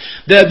about it.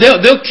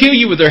 They'll kill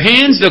you with their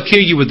hands. They'll kill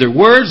you with their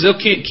words. They'll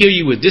kill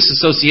you with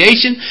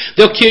disassociation.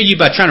 They'll kill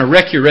you by trying to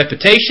wreck your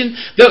reputation.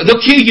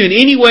 They'll kill you in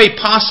any way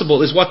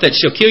possible is what that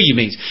shall kill you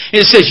means. And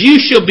it says, you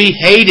shall be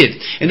hated.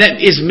 And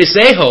that is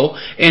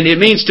miseho, and it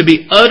means to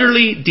be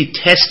utterly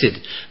detested.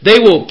 They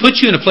will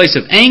put you in a place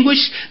of anguish.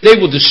 They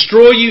will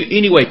destroy you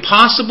any way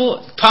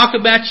possible, talk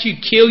about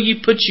you, kill you,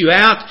 put you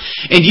out,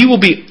 and you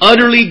will be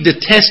utterly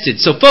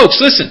detested. So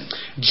folks, listen.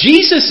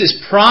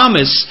 Jesus'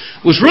 promise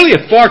was really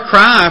a far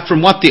cry from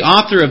what the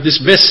author of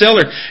this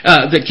bestseller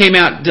that came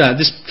out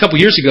this couple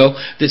years ago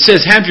that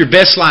says, have your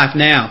best life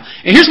now.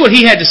 And here's what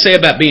he had to say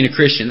about being a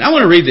Christian. I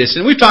want to read this,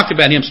 and we've talked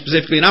about him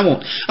specifically, and I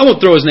won't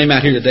throw his name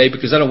out here today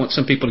because I don't want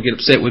some people to get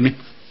upset with me.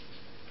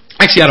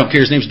 Actually, I don't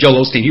care. His name's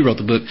Joel Osteen. He wrote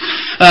the book.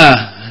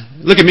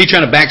 Look at me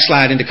trying to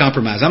backslide into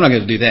compromise. I'm not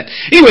going to do that.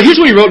 Anyway, here's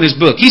what he wrote in his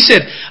book. He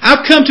said,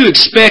 I've come to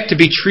expect to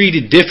be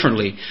treated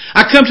differently.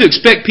 I've come to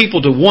expect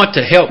people to want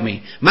to help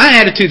me. My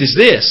attitude is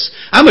this.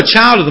 I'm a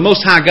child of the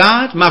Most High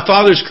God. My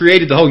Father has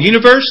created the whole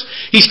universe.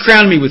 He's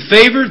crowned me with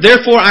favor.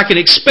 Therefore, I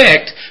can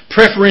expect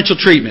preferential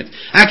treatment.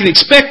 I can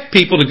expect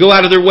people to go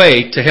out of their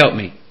way to help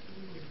me.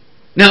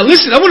 Now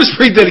listen, I want to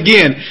read that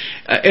again.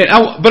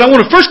 But I want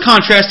to first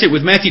contrast it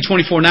with Matthew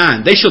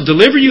 24:9. They shall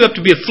deliver you up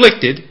to be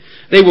afflicted.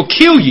 They will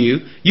kill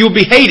you. You will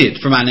be hated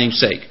for my name's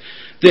sake.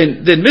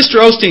 Then Mr.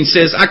 Osteen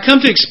says, I come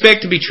to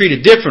expect to be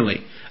treated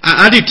differently.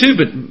 I do too,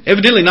 but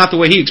evidently not the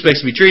way he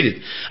expects to be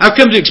treated. I've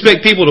come to expect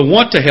people to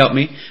want to help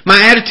me.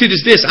 My attitude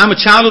is this. I'm a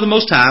child of the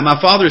Most High.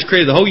 My Father has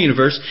created the whole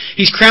universe.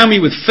 He's crowned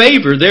me with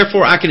favor.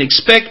 Therefore, I can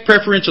expect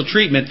preferential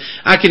treatment.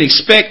 I can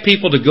expect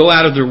people to go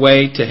out of their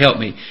way to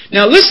help me.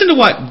 Now, listen to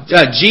what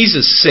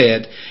Jesus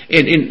said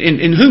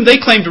in whom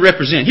they claim to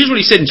represent. Here's what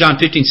he said in John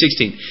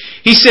 15:16.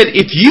 He said,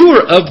 if you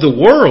were of the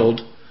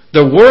world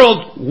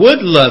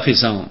would love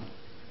his own.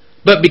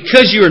 But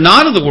because you are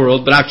not of the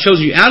world, but I've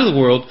chosen you out of the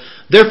world,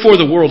 therefore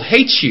the world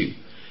hates you.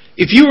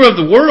 If you were of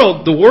the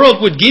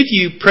world would give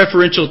you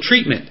preferential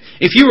treatment.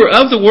 If you were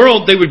of the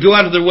world, they would go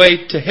out of their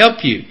way to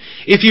help you.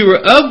 If you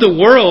were of the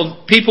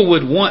world, people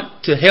would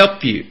want to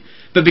help you.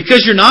 But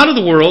because you're not of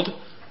the world,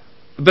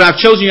 but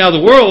I've chosen you out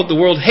of the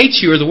world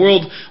hates you, or the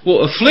world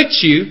will afflict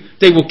you,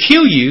 they will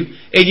kill you,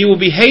 and you will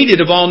be hated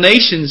of all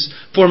nations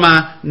for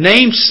my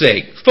name's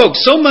sake.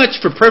 Folks, so much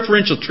for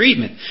preferential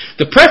treatment.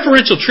 The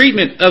preferential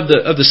treatment of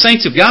the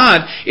saints of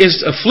God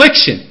is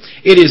affliction.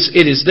 It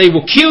is they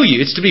will kill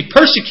you. It's to be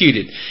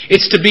persecuted.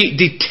 It's to be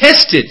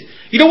detested.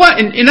 You know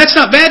what? And that's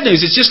not bad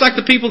news. It's just like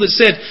the people that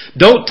said,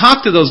 don't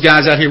talk to those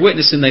guys out here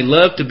witnessing. They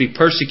love to be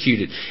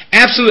persecuted.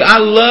 Absolutely. I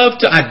love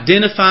to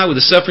identify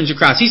with the sufferings of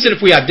Christ. He said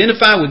if we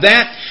identify with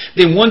that,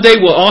 then one day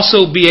we'll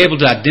also be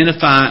able to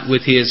identify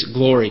with His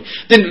glory.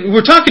 Then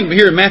we're talking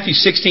here in Matthew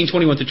 16:21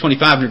 through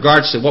 25 in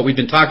regards to what we've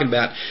been talking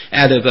about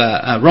out of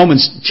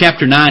Romans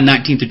chapter 9,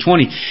 19 through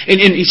 20.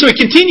 And so he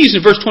continues in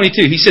verse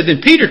 22. He said,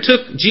 then Peter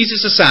took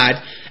Jesus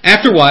aside.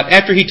 After what?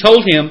 After he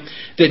told him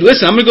that,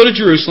 listen, I'm going to go to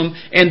Jerusalem,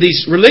 and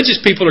these religious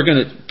people are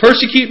going to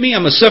persecute me,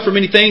 I'm going to suffer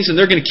many things, and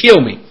they're going to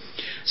kill me.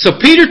 So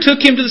Peter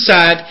took him to the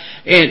side,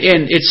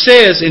 and it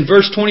says in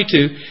verse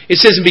 22, it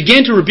says, and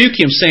began to rebuke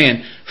him,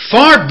 saying,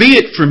 far be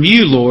it from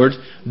you, Lord,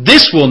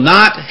 this will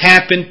not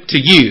happen to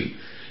you.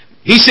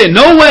 He said,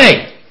 no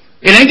way.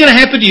 It ain't going to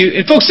happen to you.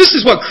 And folks, this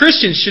is what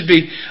Christians should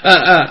be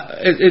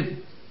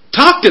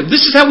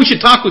this is how we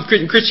should talk with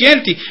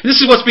Christianity, and this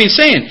is what's being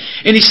said.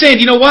 And he's saying,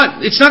 you know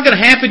what? It's not going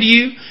to happen to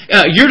you.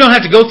 You don't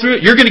have to go through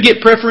it. You're going to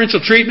get preferential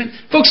treatment.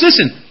 Folks,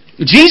 listen.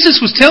 Jesus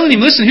was telling him,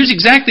 listen, here's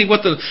exactly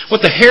what the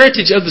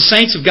heritage of the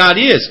saints of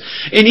God is.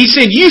 And he's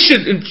saying, you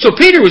should, so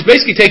Peter was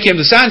basically taking him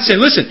to the side and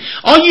saying, listen,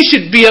 all you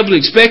should be able to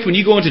expect when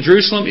you go into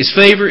Jerusalem is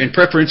favor and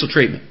preferential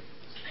treatment.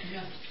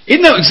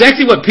 Isn't that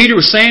exactly what Peter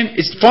was saying?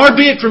 It's far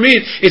be it from me.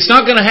 It's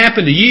not going to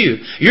happen to you.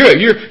 You're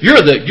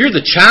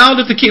the child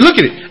of the King. Look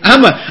at it.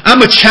 I'm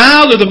a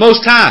child of the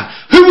Most High.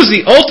 Who was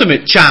the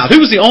ultimate child?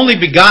 Who was the only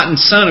begotten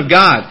Son of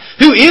God?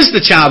 Who is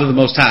the child of the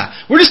Most High?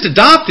 We're just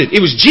adopted.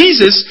 It was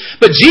Jesus,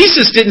 but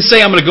Jesus didn't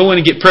say, I'm going to go in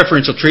and get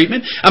preferential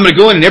treatment. I'm going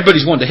to go in and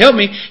everybody's wanting to help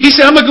me. He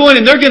said, I'm going to go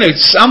in and I'm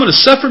going to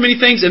suffer many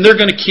things and they're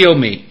going to kill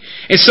me.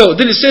 And so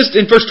then it says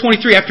in verse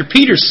 23, after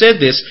Peter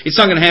said this, it's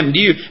not going to happen to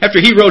you,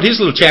 after he wrote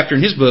his little chapter in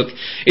his book,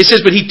 it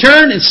says, but he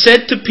turned and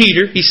said to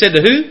Peter, he said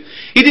to who?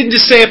 He didn't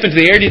just say up into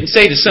the air, he didn't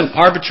say to some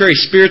arbitrary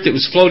spirit that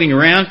was floating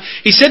around.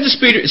 He said to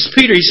Peter,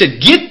 he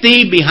said, get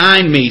thee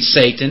behind me,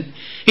 Satan.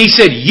 He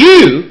said,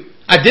 you,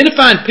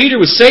 identifying Peter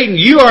with Satan,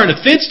 you are an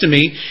offense to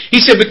me. He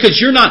said, because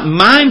you're not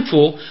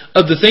mindful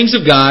of the things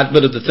of God,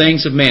 but of the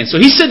things of man. So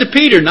he said to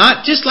Peter,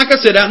 not just like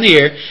I said out in the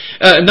air,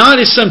 not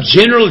as some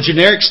general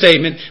generic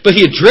statement, but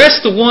he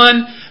addressed the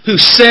one who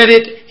said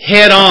it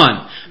head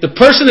on. the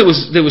person that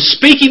was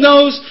speaking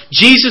those,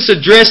 Jesus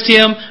addressed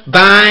him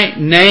by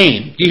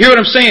name. You hear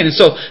what I'm saying? And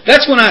so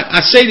that's when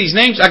I say these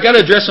names, I got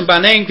to address them by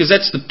name because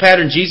that's the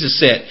pattern Jesus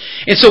set.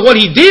 And so what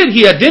he did,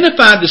 he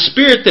identified the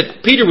spirit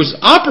that Peter was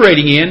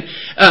operating in,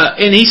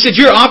 and he said,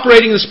 you're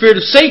operating in the spirit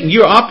of Satan.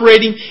 You're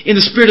operating in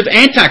the spirit of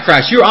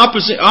Antichrist. You're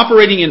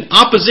operating in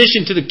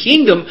opposition to the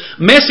kingdom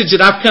message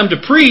that I've come to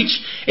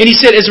preach. And he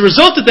said, as a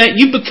result of that,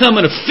 you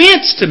become an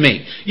offense to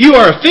me. You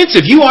are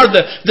offensive. You are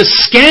the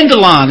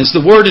scandalon is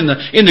the word in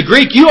the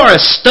Greek. You are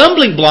a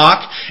stumbling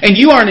block, and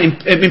you are an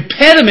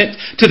impediment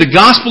to the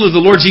gospel of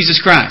the Lord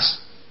Jesus Christ.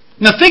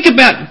 Now think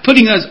about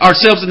putting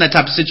ourselves in that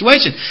type of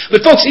situation.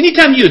 But folks,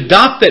 anytime you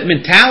adopt that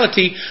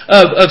mentality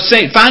of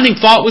saying, finding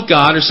fault with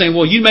God, or saying,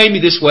 well, you made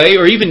me this way,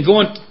 or even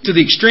going to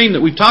the extreme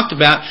that we've talked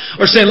about,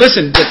 or saying,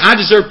 listen, that I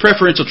deserve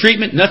preferential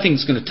treatment,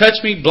 nothing's going to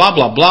touch me, blah,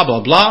 blah, blah,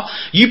 blah, blah.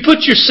 You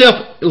put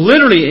yourself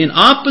literally in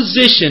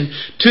opposition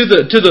to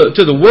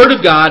the Word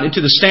of God and to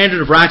the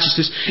standard of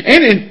righteousness,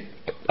 and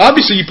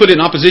obviously you put it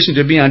in opposition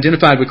to being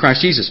identified with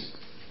Christ Jesus.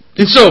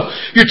 And so,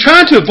 you're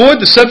trying to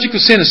avoid the subject of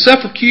sin and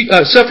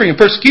suffering and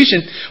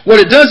persecution. What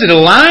it does, it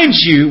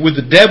aligns you with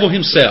the devil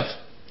himself.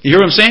 You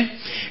hear what I'm saying?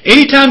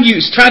 Anytime you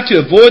try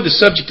to avoid the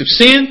subject of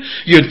sin,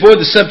 you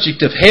avoid the subject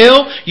of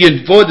hell, you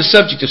avoid the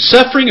subject of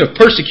suffering, of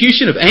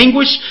persecution, of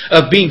anguish,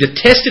 of being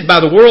detested by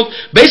the world.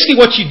 Basically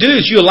what you do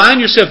is you align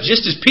yourself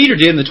just as Peter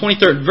did in the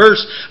 23rd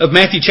verse of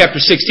Matthew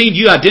chapter 16.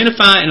 You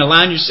identify and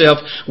align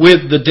yourself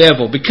with the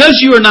devil. Because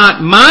you are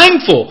not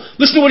mindful,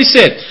 listen to what he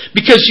said,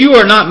 because you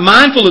are not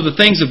mindful of the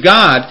things of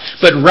God,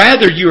 but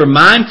rather you are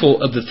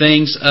mindful of the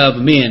things of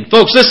men.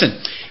 Folks,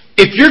 listen.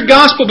 If your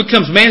gospel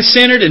becomes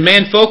man-centered and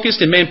man-focused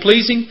and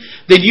man-pleasing,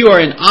 then you are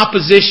in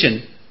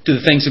opposition to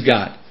the things of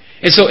God.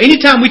 And so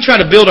anytime we try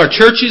to build our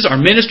churches, our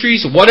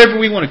ministries, whatever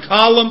we want to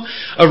call them,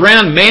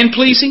 around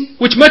man-pleasing,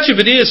 which much of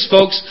it is,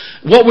 folks,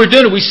 what we're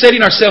doing is we're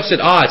setting ourselves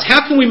at odds.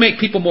 How can we make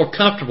people more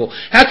comfortable?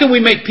 How can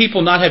we make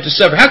people not have to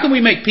suffer? How can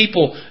we make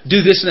people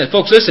do this and that?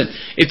 Folks, listen,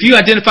 if you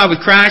identify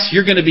with Christ,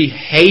 you're going to be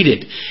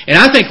hated. And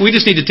I think we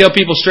just need to tell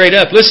people straight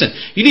up, listen,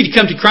 you need to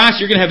come to Christ,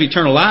 you're going to have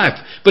eternal life.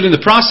 But in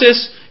the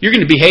process, you're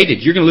going to be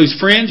hated. You're going to lose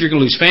friends. You're going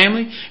to lose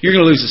family. You're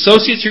going to lose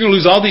associates. You're going to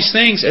lose all these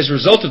things as a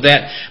result of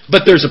that.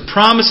 But there's a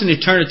promise in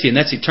eternity, and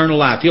that's eternal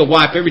life. He'll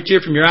wipe every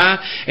tear from your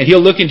eye, and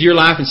He'll look into your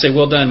life and say,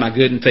 well done, my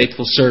good and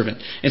faithful servant.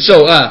 And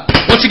so,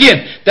 once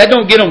again, that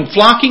don't get them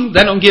flocking.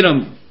 That don't get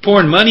them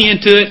pouring money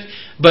into it.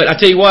 But I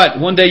tell you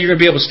what, one day you're going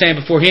to be able to stand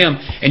before Him,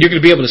 and you're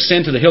going to be able to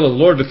ascend to the hill of the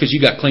Lord because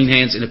you got clean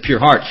hands and a pure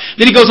heart.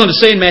 Then He goes on to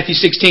say in Matthew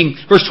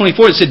 16, verse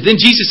 24, it said, then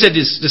Jesus said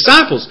to His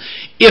disciples,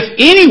 if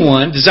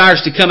anyone desires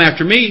to come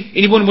after me,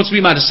 anyone wants to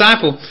be my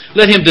disciple,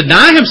 let him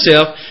deny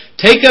himself,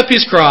 take up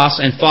his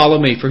cross, and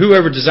follow me. For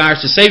whoever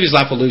desires to save his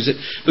life will lose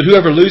it, but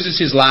whoever loses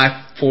his life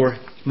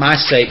for my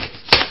sake,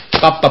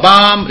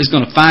 is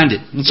going to find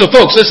it. And so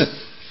folks,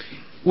 listen.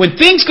 When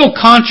things go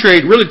contrary,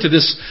 really, to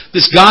this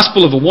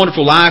gospel of a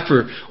wonderful life,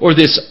 or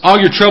this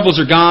all your troubles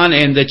are gone,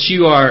 and that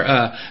you are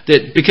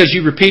that because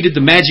you repeated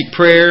the magic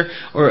prayer,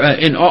 or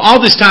and all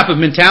this type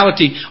of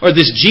mentality, or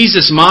this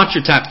Jesus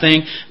mantra type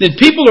thing, then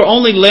people are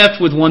only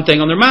left with one thing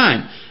on their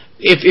mind.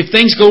 If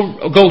things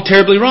go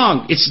terribly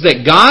wrong, it's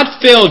that God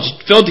failed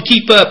to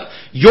keep up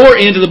your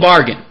end of the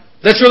bargain.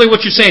 That's really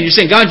what you're saying. You're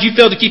saying, God, you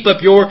failed to keep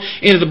up your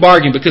end of the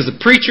bargain because the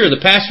preacher or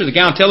the pastor, the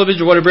guy on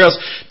television or whatever else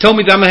told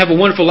me that I'm going to have a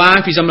wonderful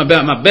life. I'm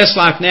about my best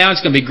life now. It's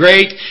going to be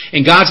great.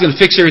 And God's going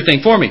to fix everything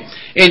for me.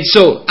 And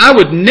so I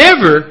would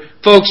never,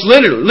 folks,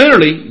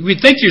 literally, you'd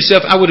think to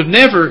yourself, I would have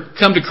never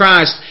come to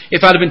Christ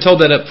if I'd have been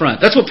told that up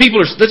front. That's what people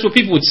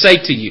would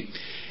say to you.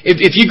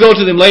 If you go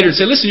to them later and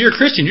say, listen, you're a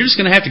Christian, you're just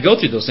going to have to go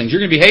through those things.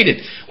 You're going to be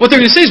hated. What they're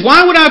going to say is,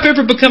 why would I have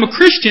ever become a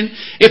Christian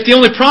if the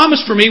only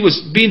promise for me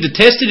was being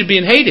detested and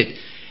being hated?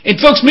 And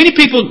folks, many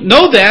people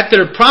know that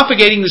are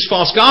propagating this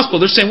false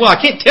gospel. They're saying, well, I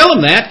can't tell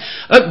them that.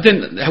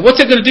 Then what's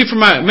that going to do for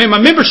my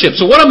membership?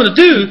 So what I'm going to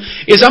do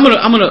is I'm going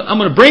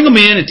to bring them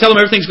in and tell them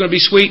everything's going to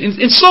be sweet,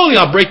 and slowly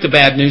I'll break the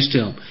bad news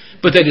to them.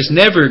 But they just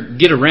never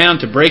get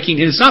around to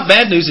breaking. And it's not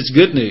bad news; it's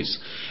good news.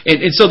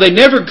 And so they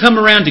never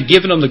come around to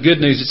giving them the good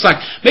news. It's like,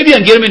 maybe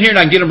I can get them in here and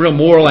I can get them real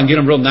moral, I can get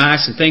them real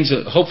nice and things,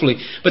 hopefully.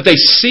 But they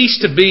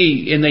cease to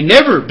be, and they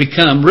never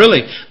become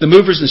really the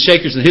movers and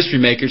shakers and the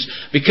history makers,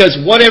 because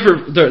whatever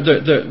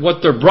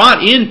what they're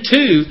brought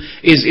into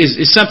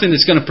is something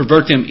that's going to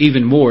pervert them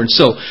even more. And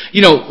so,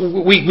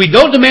 we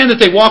don't demand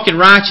that they walk in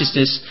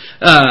righteousness,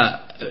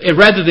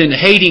 rather than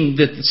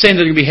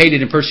saying they're going to be hated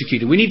and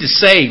persecuted. We need to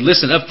say,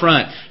 listen, up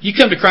front, you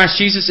come to Christ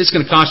Jesus, it's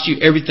going to cost you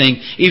everything,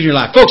 even your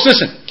life. Folks,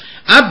 listen.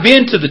 I've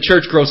been to the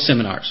church growth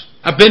seminars.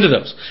 I've been to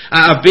those.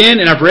 I've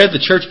been and I've read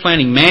the church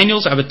planning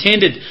manuals. I've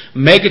attended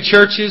mega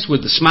churches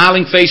with the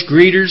smiling face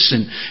greeters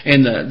and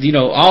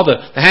all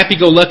the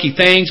happy-go-lucky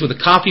things with the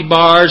coffee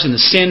bars and the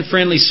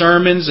sin-friendly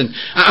sermons. And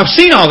I've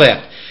seen all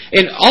that.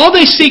 And all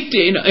they seek to,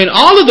 in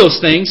all of those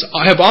things,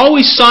 have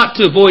always sought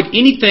to avoid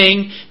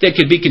anything that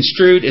could be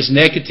construed as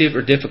negative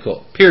or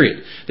difficult.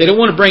 Period. They don't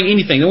want to bring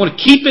anything. They want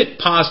to keep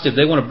it positive.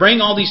 They want to bring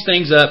all these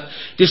things up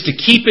just to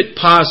keep it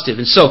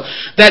positive. And so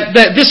that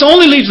this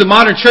only leaves the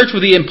modern church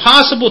with the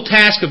impossible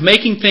task of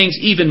making things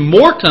even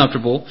more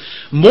comfortable,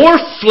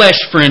 more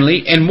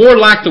flesh-friendly, and more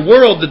like the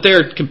world that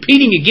they're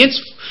competing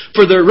against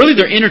for their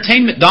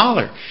entertainment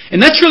dollar. And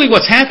that's really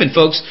what's happened,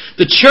 folks.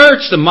 The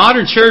church, the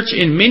modern church,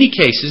 in many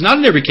cases, not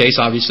in every case,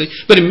 obviously,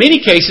 but in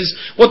many cases,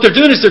 what they're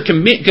doing is they're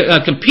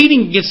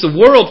competing against the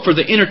world for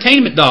the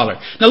entertainment dollar.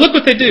 Now look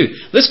what they do.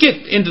 Let's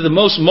get into the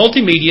most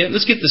multimedia.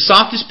 Let's get the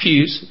softest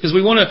pews, because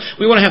we want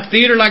to have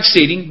theater-like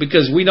seating,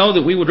 because we know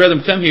that we would rather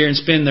them come here and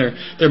spend their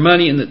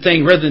money in the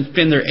thing rather than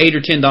spend their $8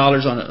 or $10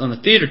 on a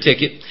theater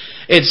ticket.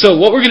 And so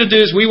what we're going to do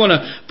is we want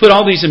to put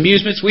all these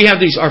amusements. We have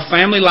our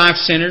family life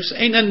centers.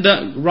 Ain't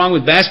nothing wrong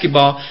with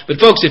basketball.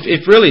 But folks, if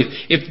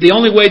the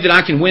only way that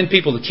I can win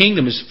people to the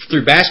kingdom is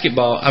through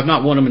basketball, I've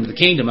not won them into the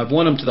kingdom. I've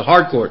won them to the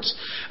hard courts.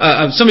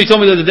 Somebody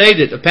told me the other day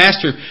that a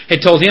pastor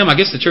had told him, I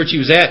guess the church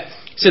he was at,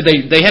 said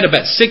they had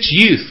about 6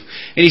 youth.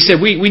 And he said,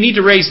 we need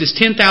to raise this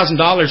 $10,000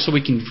 so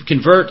we can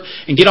convert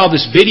and get all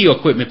this video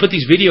equipment, put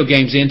these video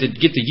games in to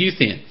get the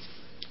youth in.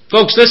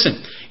 Folks, listen.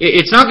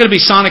 It's not going to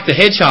be Sonic the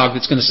Hedgehog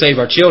that's going to save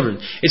our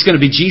children. It's going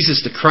to be Jesus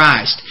the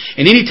Christ.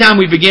 And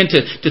anytime we begin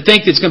to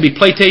think that it's going to be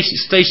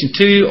PlayStation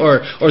 2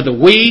 or the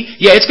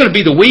Wii, yeah, it's going to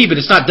be the Wii, but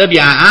it's not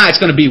WII.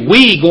 It's going to be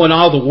we going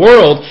all the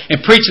world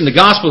and preaching the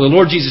gospel of the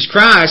Lord Jesus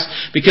Christ,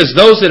 because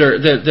those that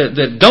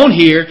don't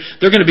hear,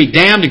 they're going to be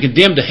damned and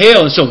condemned to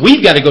hell. And so we've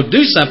got to go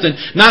do something,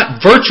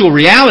 not virtual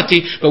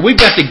reality, but we've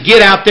got to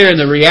get out there in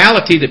the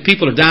reality that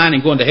people are dying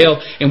and going to hell,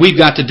 and we've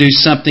got to do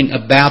something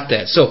about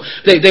that. So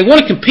they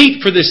want to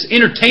compete for this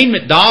entertainment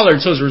dollar,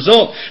 and so as a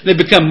result, they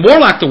become more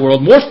like the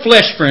world, more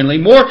flesh-friendly,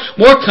 more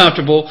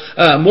comfortable,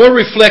 more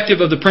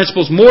reflective of the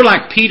principles, more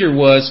like Peter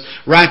was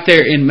right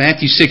there in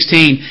Matthew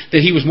 16,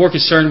 that he was more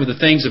concerned with the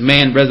things of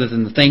man rather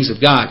than the things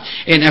of God.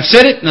 And I've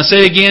said it, and I'll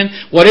say it again,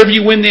 whatever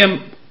you win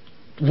them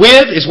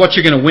with is what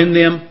you're going to win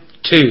them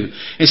to.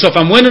 And so if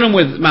I'm winning them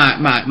with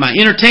my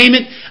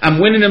entertainment,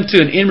 I'm winning them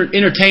to an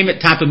entertainment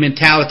type of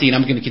mentality, and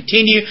I'm going to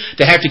continue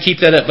to have to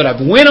keep that up. But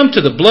I've won them to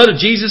the blood of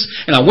Jesus,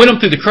 and I win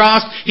them through the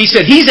cross. He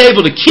said He's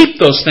able to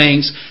keep those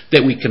things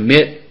that we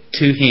commit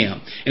to Him.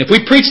 And if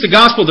we preach the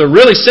gospel, they're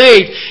really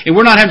saved, and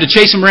we're not having to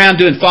chase them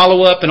around doing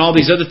follow-up and all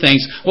these other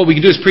things. What we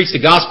can do is preach the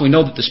gospel. We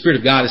know that the Spirit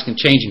of God is going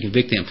to change and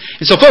convict them.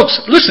 And so,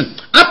 folks, listen,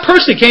 I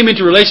personally came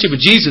into a relationship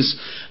with Jesus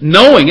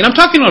knowing, and I'm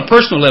talking on a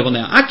personal level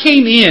now, I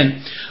came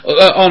in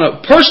on a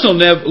personal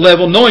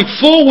level knowing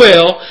full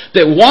well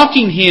that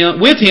walking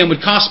with Him would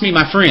cost me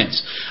my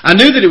friends. I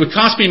knew that it would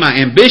cost me my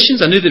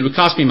ambitions. I knew that it would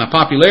cost me my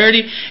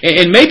popularity.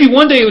 And maybe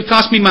one day it would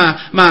cost me my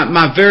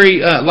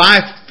very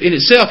life in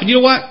itself. And you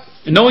know what?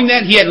 Knowing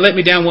that, He hadn't let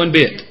me down one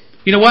bit.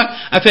 You know what?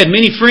 I've had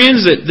many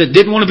friends that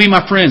didn't want to be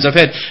my friends. I've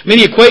had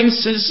many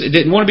acquaintances that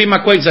didn't want to be my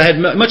acquaintances. I had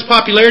much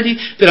popularity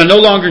that I no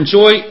longer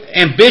enjoy.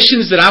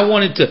 Ambitions that I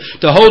wanted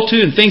to hold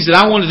to and things that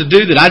I wanted to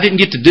do that I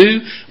didn't get to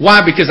do. Why?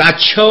 Because I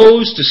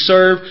chose to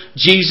serve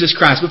Jesus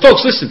Christ. But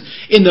folks, listen.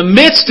 In the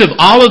midst of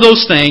all of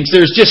those things,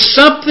 there's just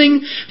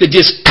something that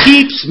just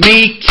keeps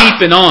me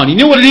keeping on. You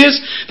know what it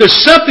is? There's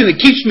something that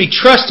keeps me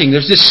trusting.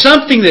 There's just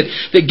something that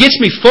gets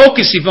me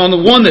focused on the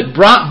one that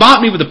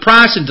bought me with a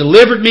price and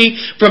delivered me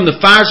from the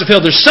fires of hell.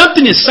 There's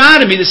something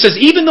inside of me that says,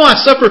 even though I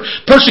suffer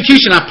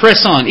persecution, I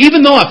press on. Even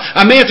though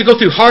I may have to go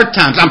through hard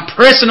times, I'm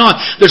pressing on.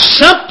 There's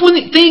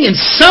something and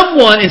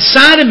someone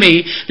inside of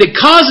me that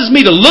causes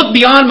me to look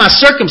beyond my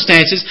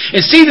circumstances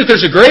and see that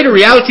there's a greater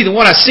reality than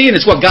what I see, and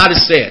it's what God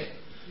has said.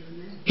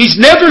 He's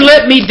never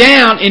let me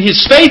down in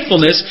His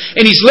faithfulness,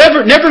 and He's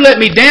never let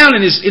me down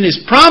in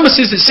His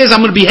promises that says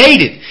I'm going to be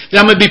hated,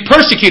 that I'm going to be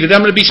persecuted, that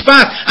I'm going to be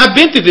despised. I've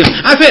been through this.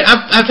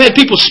 I've had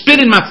people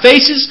spit in my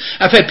faces.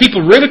 I've had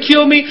people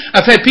ridicule me.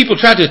 I've had people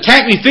try to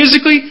attack me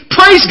physically.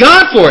 Praise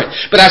God for it.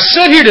 But I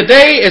sit here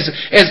today as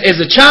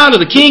a child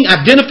of the King,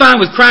 identifying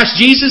with Christ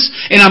Jesus,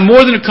 and I'm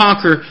more than a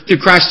conqueror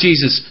through Christ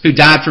Jesus, who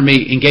died for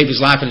me and gave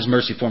His life and His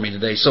mercy for me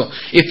today. So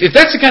if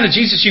that's the kind of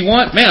Jesus you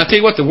want, man, I'll tell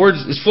you what, the Word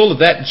is full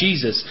of that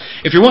Jesus.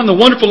 If you're wanting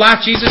the wonderful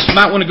life Jesus, you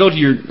might want to go to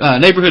your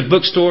neighborhood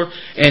bookstore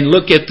and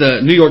look at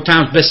the New York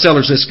Times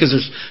bestsellers list, because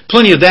there's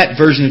plenty of that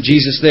version of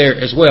Jesus there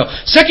as well.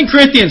 2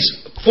 Corinthians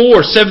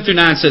 4, 7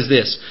 through 9 says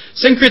this.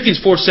 2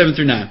 Corinthians 4, 7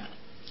 through 9.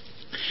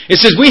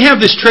 It says, we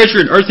have this treasure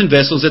in earthen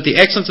vessels, that the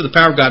excellence of the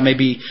power of God may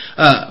be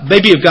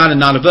of God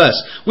and not of us.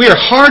 We are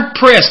hard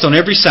pressed on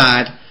every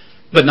side,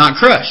 but not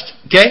crushed.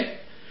 Okay?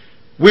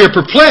 We are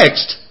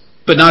perplexed,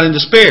 but not in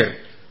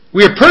despair.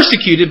 We are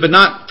persecuted, but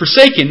not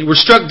forsaken. We're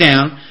struck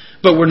down,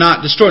 but we're not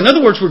destroyed. In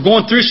other words, we're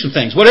going through some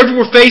things. Whatever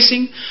we're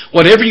facing,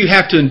 whatever you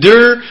have to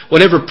endure,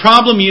 whatever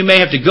problem you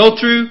may have to go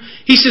through,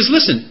 He says,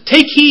 listen,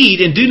 take heed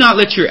and do not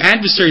let your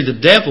adversary, the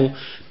devil,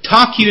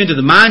 talk you into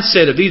the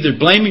mindset of either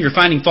blaming or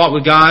finding fault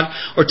with God,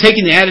 or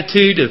taking the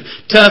attitude of,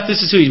 tough,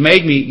 this is who He's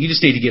made me, you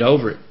just need to get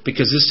over it,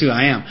 because this is who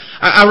I am.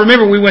 I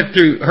remember we went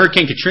through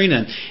Hurricane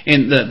Katrina,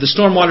 and the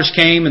storm waters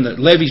came, and the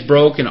levees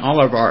broke, and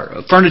all of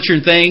our furniture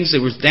and things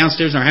that was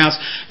downstairs in our house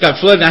got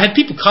flooded. I had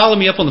people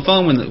calling me up on the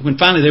phone when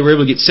finally they were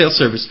able to get cell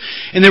service,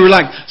 and they were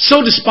like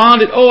so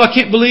despondent. Oh, I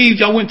can't believe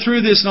y'all went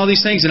through this and all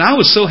these things, and I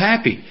was so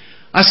happy.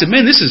 I said,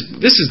 man, this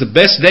is the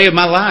best day of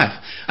my life.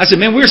 I said,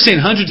 man, we're seeing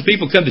hundreds of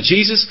people come to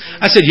Jesus.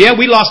 I said, yeah,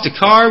 we lost a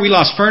car, we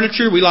lost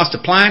furniture, we lost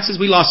appliances,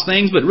 we lost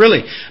things, but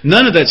really,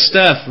 none of that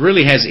stuff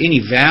really has any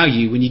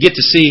value when you get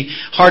to see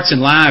hearts and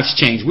lives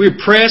change. We're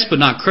pressed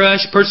but not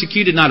crushed,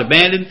 persecuted, not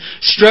abandoned,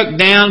 struck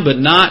down but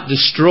not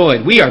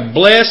destroyed. We are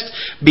blessed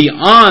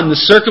beyond the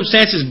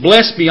circumstances,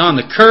 blessed beyond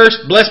the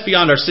curse, blessed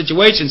beyond our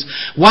situations.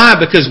 Why?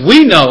 Because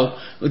we know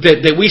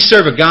that we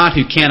serve a God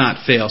who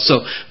cannot fail.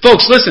 So,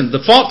 folks, listen, the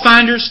fault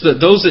finders,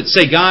 those that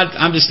say, God,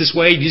 I'm just this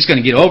way, you're just going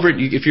to get over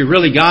it. If you're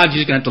really God,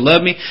 you're just going to have to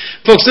love me.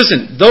 Folks,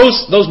 listen,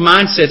 those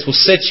mindsets will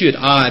set you at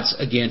odds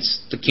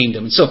against the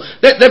kingdom. And so,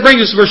 that brings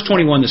us to verse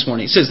 21 this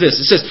morning. It says this,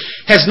 it says,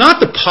 has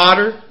not the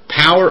potter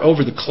power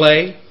over the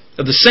clay,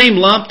 of the same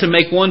lump to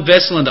make one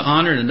vessel unto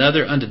honor and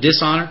another unto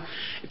dishonor?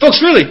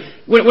 Folks, really,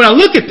 when I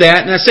look at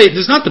that and I say,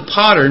 does not the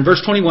potter, in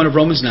verse 21 of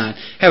Romans 9,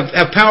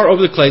 have power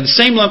over the clay, the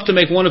same lump to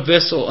make one a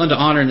vessel unto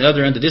honor and the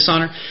other unto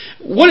dishonor?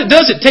 What it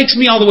does, it takes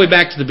me all the way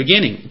back to the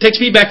beginning. It takes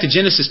me back to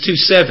Genesis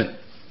 2:7.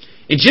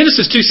 In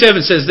Genesis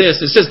 2:7 says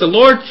this, it says, the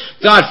Lord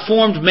God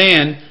formed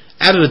man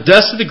out of the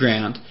dust of the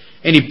ground,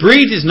 and He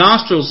breathed His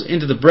nostrils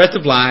into the breath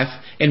of life,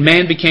 and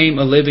man became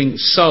a living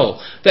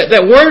soul.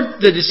 That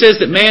word that it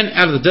says that man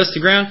out of the dust of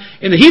the ground,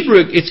 in the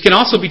Hebrew, it can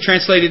also be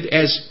translated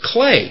as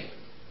clay.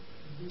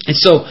 And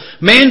so,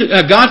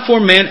 God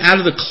formed man out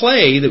of the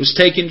clay that was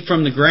taken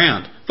from the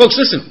ground. Folks,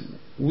 listen,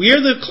 we're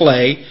the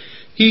clay,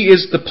 He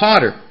is the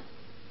potter.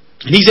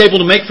 And He's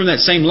able to make from that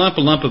same lump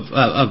a lump of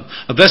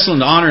a vessel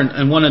unto honor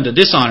and one unto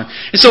dishonor.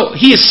 And so,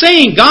 He is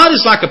saying God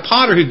is like a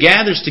potter who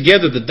gathers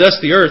together the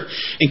dust of the earth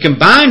and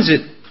combines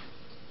it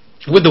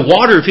with the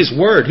water of His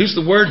Word. Who's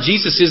the Word?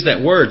 Jesus is that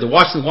Word, the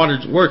washing of the water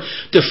of the Word,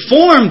 to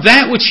form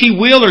that which He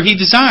will or He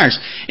desires.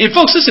 And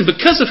folks, listen,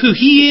 because of who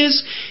He is,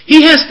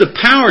 He has the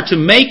power to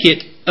make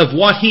it of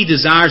what He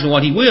desires and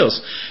what He wills.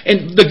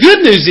 And the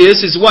good news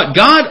is what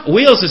God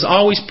wills is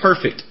always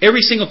perfect,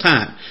 every single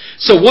time.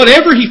 So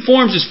whatever He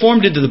forms is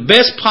formed into the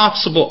best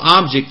possible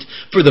object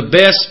for the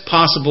best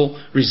possible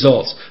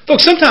results.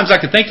 Folks, sometimes I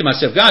could think to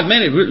myself, God,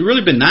 man, it would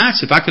really been nice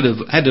if I could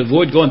have had to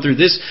avoid going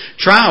through this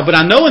trial. But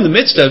I know in the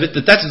midst of it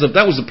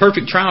that was a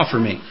perfect trial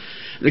for me.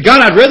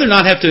 God, I'd rather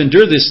not have to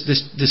endure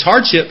this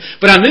hardship,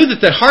 but I knew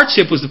that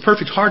hardship was the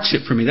perfect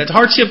hardship for me. That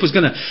hardship was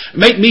going to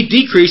make me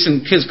decrease and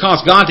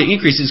cause God to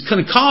increase. It's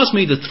going to cause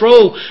me to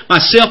throw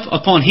myself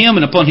upon Him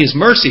and upon His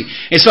mercy.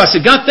 And so I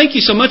said, God, thank You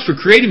so much for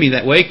creating me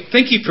that way.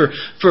 Thank You for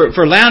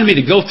allowing me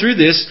to go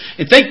through this.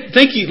 And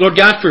thank You, Lord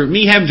God, for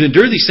me having to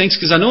endure these things,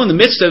 because I know in the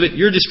midst of it,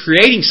 You're just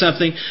creating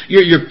something.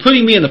 You're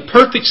putting me in the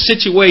perfect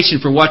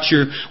situation for what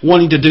You're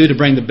wanting to do to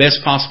bring the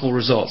best possible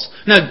results.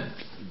 Now,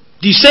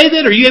 do you say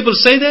that? Are you able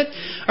to say that?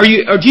 Or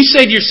do you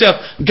say to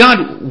yourself,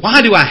 God,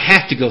 why do I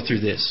have to go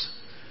through this?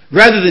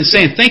 Rather than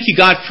saying, thank You,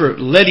 God, for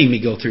letting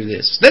me go through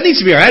this. That needs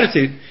to be our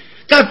attitude.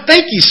 God,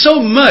 thank You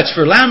so much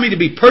for allowing me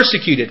to be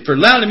persecuted, for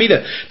allowing me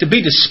to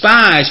be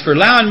despised, for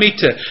allowing me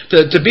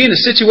to be in a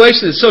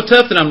situation that's so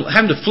tough that I'm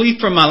having to flee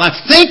from my life.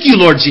 Thank You,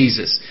 Lord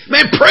Jesus.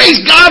 Man, praise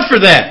God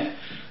for that.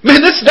 Man,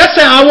 that's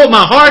how I want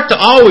my heart to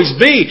always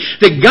be.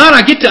 That God,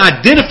 I get to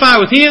identify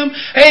with Him.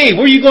 Hey,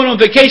 where are you going on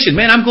vacation?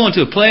 Man, I'm going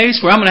to a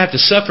place where I'm going to have to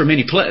suffer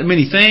many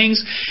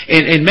things.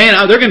 And man,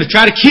 they're going to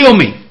try to kill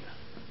me.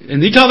 And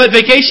you call that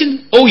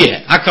vacation? Oh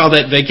yeah, I call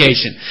that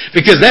vacation.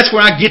 Because that's where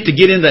I get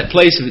into that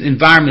place of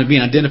environment of being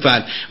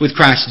identified with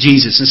Christ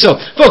Jesus. And so,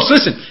 folks,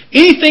 listen,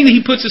 anything that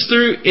He puts us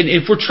through, and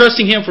if we're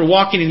trusting Him, if we're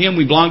walking in Him,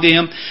 we belong to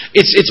Him,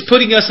 it's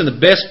putting us in the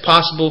best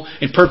possible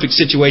and perfect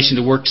situation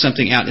to work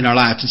something out in our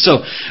lives. And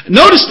so,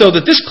 notice though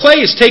that this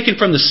clay is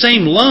taken from the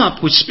same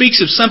lump, which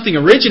speaks of something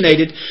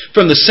originated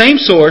from the same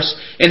source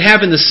and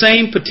having the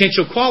same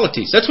potential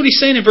qualities. That's what He's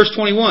saying in verse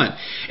 21.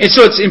 And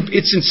so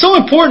it's so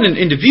important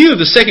in the view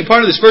of the second part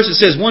of this verse. It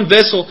says one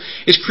vessel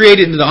is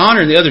created into the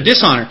honor and the other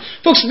dishonor.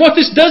 Folks, what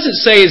this doesn't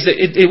say is that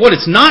what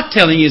it's not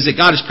telling you is that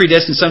God has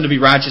predestined some to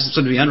be righteous and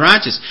some to be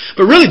unrighteous.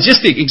 But really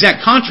just the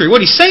exact contrary.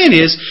 What He's saying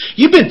is,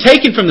 you've been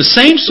taken from the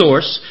same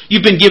source,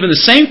 you've been given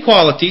the same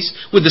qualities,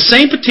 with the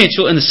same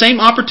potential and the same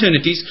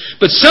opportunities,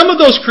 but some of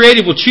those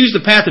created will choose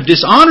the path of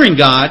dishonoring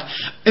God,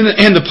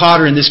 and the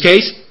potter in this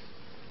case,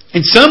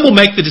 and some will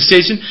make the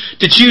decision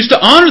to choose to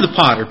honor the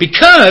potter,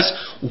 because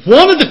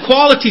one of the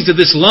qualities of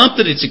this lump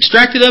that it's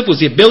extracted of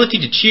was the ability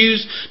to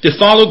choose to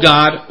follow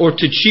God or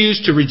to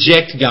choose to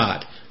reject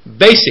God.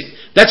 Basic.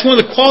 That's one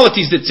of the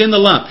qualities that's in the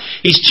lump.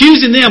 He's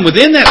choosing them.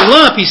 Within that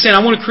lump, He's saying,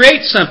 I want to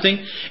create something,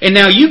 and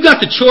now you've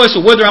got the choice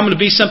of whether I'm going to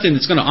be something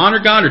that's going to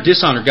honor God or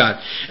dishonor God.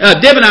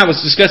 Deb and I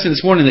was discussing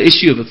this morning the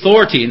issue of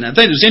authority, and I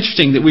think it was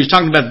interesting that we were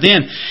talking about it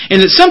then,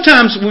 and that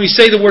sometimes when we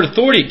say the word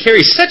authority, it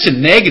carries such a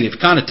negative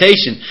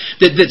connotation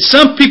that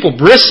some people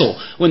bristle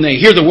when they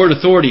hear the word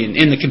authority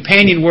and the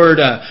companion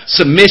word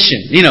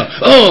submission.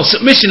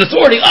 Submission,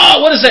 authority. Oh,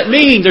 what does that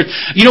mean?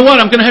 You know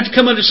what? I'm going to have to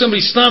come under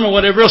somebody's thumb or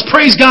whatever else.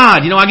 Praise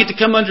God. I get to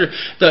come under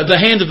the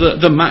hand of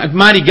the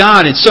mighty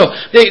God. And so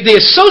they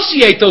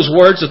associate those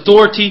words,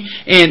 authority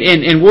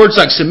and words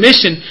like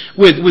submission,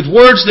 with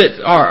words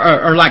that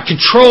are like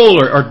control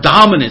or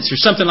dominance or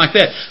something like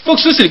that.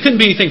 Folks, listen, it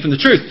couldn't be anything from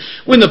the truth.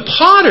 When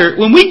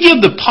we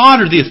give the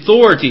potter the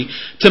authority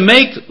to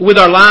make with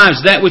our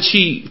lives that which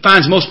he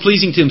finds most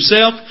pleasing to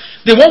himself,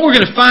 then what we're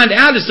going to find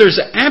out is there's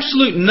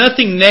absolute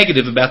nothing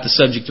negative about the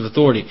subject of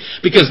authority.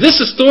 Because this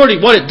authority,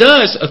 what it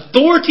does,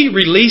 authority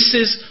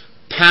releases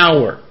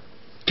power.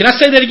 Can I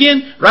say that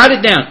again? Write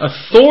it down.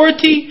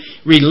 Authority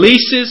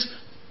releases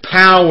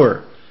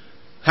power.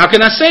 How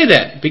can I say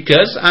that?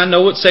 Because I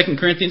know what 2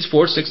 Corinthians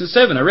 4, 6, and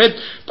 7. I read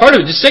part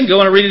of it just a second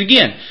ago and I read it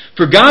again.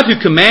 For God who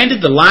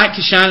commanded the light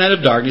to shine out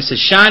of darkness has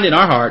shined in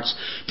our hearts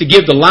to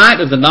give the light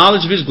of the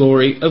knowledge of His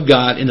glory of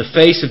God in the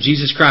face of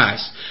Jesus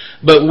Christ.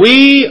 But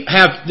we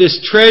have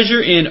this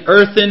treasure in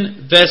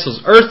earthen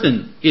vessels.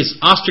 Earthen is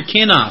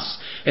ostrakinos,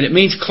 and it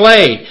means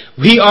clay.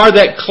 We are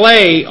that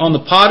clay on the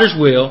potter's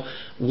wheel.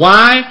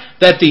 Why?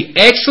 That the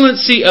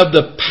excellency of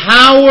the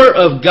power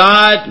of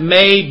God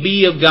may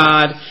be of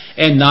God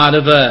and not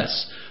of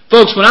us.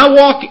 Folks, when I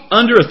walk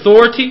under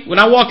authority, when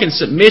I walk in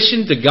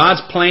submission to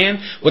God's plan,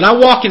 when I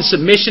walk in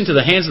submission to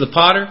the hands of the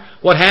potter,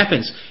 what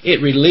happens? It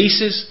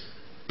releases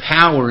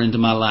power into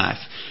my life.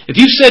 If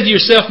you've said to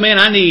yourself,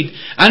 man, I need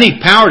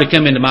power to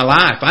come into my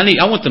life. I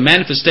want the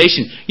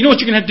manifestation. You know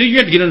what you're going to have to do?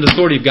 You're going to have to get under the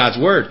authority of God's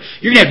Word.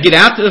 You're going to have to get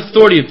out to the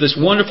authority of this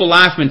wonderful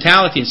life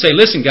mentality and say,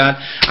 listen, God,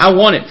 I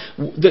want it.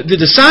 The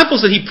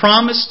disciples that He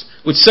promised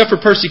would suffer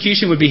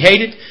persecution, would be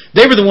hated,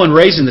 they were the one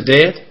raising the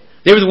dead.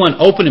 They were the one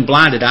opening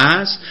blinded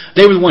eyes.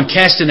 They were the one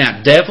casting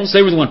out devils.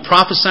 They were the one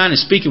prophesying and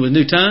speaking with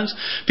new tongues.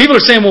 People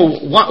are saying, well,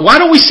 why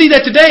don't we see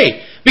that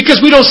today?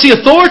 Because we don't see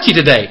authority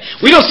today.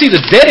 We don't see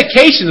the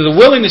dedication or the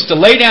willingness to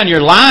lay down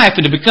your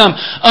life and to become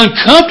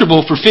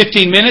uncomfortable for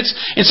 15 minutes.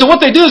 And so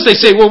what they do is they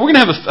say, well, we're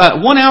going to have a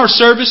 1 hour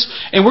service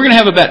and we're going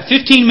to have about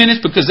 15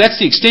 minutes because that's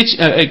the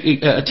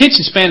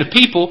attention span of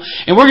people.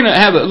 And we're going to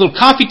have a little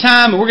coffee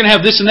time and we're going to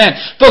have this and that.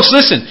 Folks,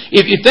 listen,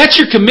 if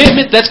that's your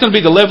commitment, that's going to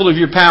be the level of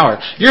your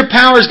power. Your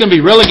power is going to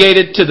be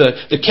relegated to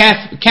the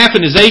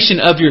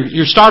caffeinization of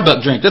your Starbucks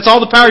drink. That's all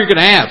the power you're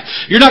going to have.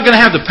 You're not going to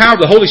have the power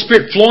of the Holy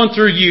Spirit flowing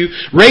through you,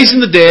 raising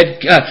the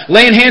dead,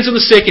 laying hands on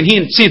the sick, and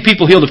seeing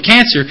people healed of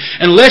cancer,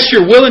 unless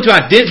you're willing to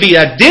be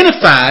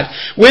identified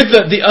with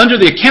under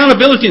the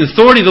accountability and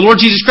authority of the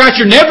Lord Jesus Christ.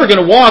 You're never going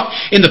to walk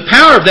in the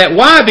power of that.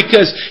 Why?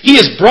 Because He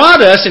has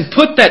brought us and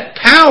put that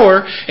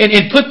power and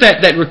put that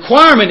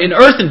requirement in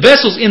earthen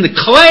vessels in the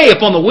clay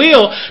upon the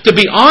wheel to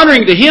be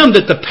honoring to Him,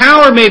 that the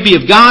power may be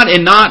of God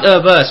and not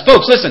of us.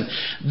 Folks, listen,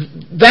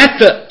 that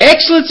the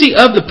excellency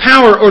of the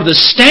power or the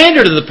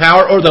standard of the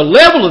power or the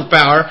level of the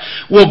power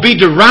will be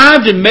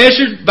derived and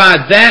measured by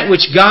that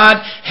which God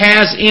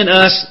has in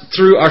us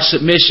through our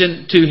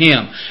submission to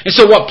Him. And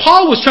so what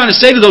Paul was trying to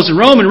say to those in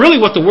Rome, and really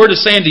what the Word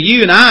is saying to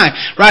you and I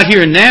right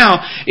here and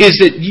now, is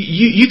that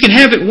you can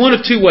have it one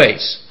of two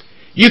ways.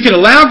 You can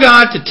allow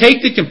God to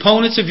take the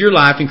components of your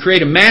life and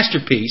create a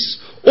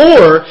masterpiece,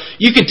 or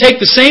you can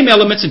take the same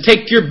elements and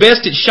take your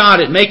best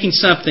shot at making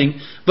something.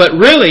 But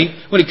really,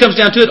 when it comes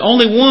down to it,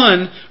 only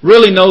one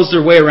really knows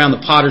their way around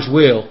the potter's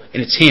wheel,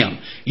 and it's Him.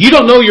 You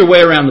don't know your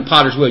way around the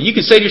potter's wheel. You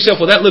can say to yourself,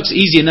 well, that looks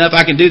easy enough,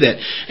 I can do that.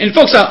 And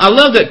folks, I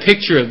love that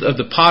picture of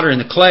the potter and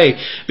the clay,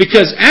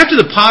 because after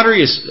the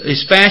pottery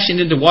is fashioned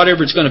into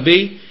whatever it's going to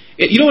be,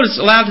 you know what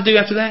it's allowed to do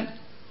after that?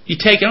 You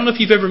take it, I don't know if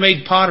you've ever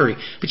made pottery,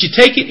 but you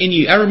take it and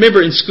I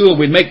remember in school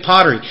we'd make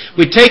pottery.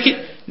 We'd take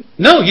it,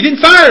 no, you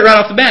didn't fire it right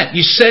off the bat.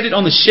 You set it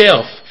on the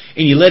shelf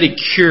and you let it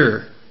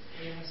cure.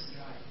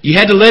 You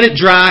had to let it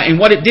dry,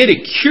 and what it did,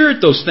 it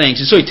cured those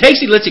things. And so he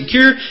takes it, lets it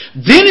cure,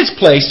 then it's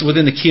placed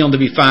within the kiln to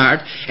be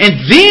fired,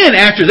 and then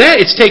after that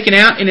it's taken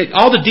out, and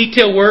all the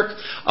detail work,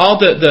 all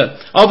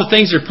the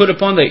things that are put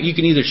upon that, you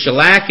can either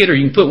shellac it or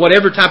you can put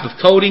whatever type of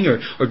coating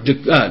or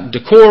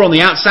decor on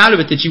the outside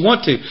of it that you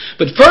want to.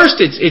 But first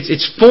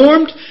it's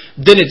formed,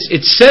 then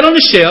it's set on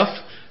the shelf,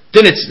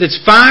 then it's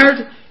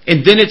fired,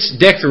 and then it's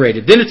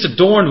decorated. Then it's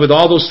adorned with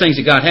all those things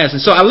that God has.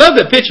 And so I love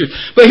that picture.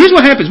 But here's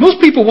what happens.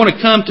 Most people want to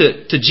come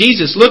to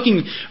Jesus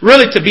looking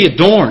really to be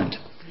adorned.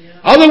 Yeah.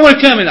 All they want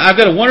to come in, I've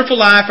got a wonderful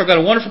life, I've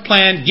got a wonderful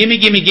plan, gimme,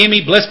 gimme,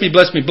 gimme, bless me,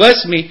 bless me,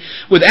 bless me,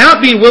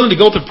 without being willing to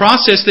go through the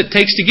process that it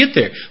takes to get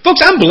there.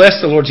 Folks, I'm blessed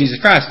the Lord Jesus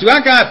Christ.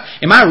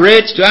 Am I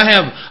rich? Do I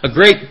have a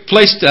great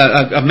place,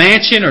 a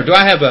mansion, or do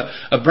I have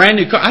a brand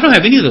new car? I don't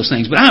have any of those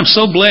things, but I am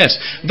so blessed.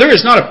 There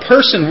is not a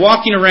person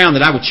walking around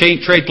that I would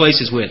trade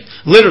places with.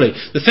 Literally.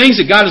 The things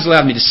that God has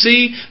allowed me to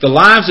see, the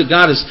lives that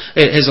God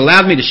has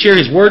allowed me to share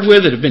His Word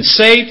with that have been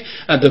saved,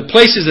 the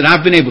places that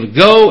I've been able to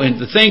go,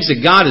 and the things that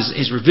God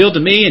has revealed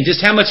to me, and just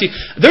how much I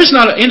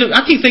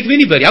can't think of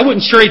anybody. I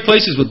wouldn't trade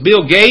places with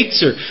Bill Gates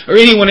or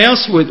anyone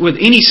else with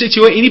any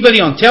situation, anybody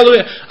on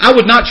television. I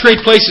would not trade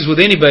places with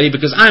anybody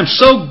because I am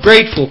so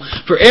grateful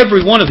for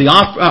every one of the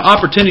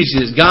opportunities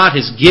that God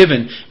has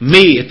given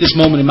me at this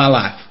moment in my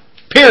life.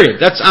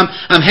 Period.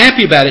 I'm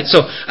happy about it.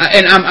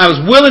 I was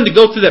willing to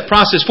go through that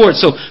process for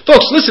it. So,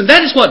 folks, listen,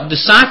 that is what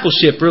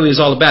discipleship really is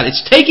all about.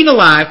 It's taking a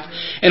life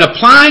and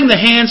applying the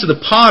hands of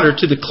the potter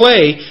to the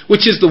clay,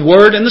 which is the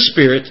Word and the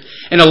Spirit,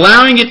 and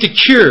allowing it to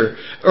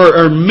cure,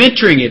 or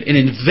mentoring it and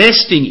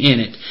investing in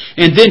it.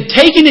 And then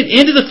taking it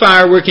into the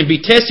fire where it can be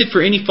tested for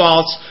any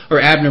faults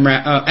or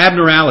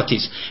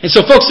abnormalities. And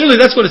so, folks, really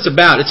that's what it's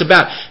about. It's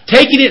about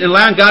taking it and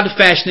allowing God to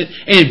fashion it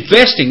and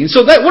investing. And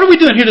so what are we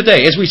doing here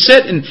today as we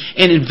sit and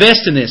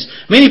invest in this?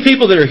 Many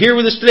people that are here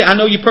with us today, I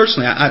know you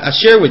personally. I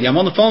share with you. I'm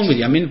on the phone with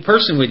you. I'm in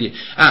person with you.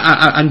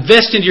 I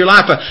invest into your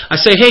life. I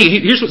say, hey,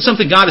 here's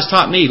something God has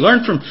taught me.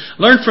 Learn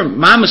from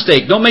my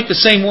mistake. Don't make the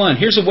same one.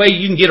 Here's a way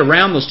you can get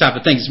around those type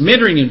of things.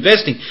 Mentoring,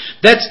 investing.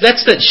 That's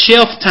that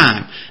shelf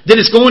time. Then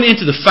it's going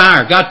into the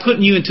fire. God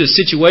putting you into a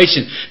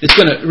situation that's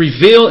going to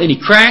reveal any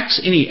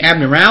cracks, any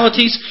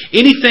abnormalities,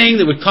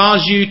 anything that would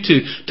cause you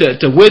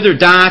to wither,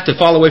 die, to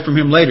fall away from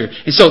Him later.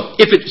 And so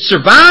if it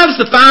survives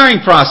the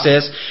firing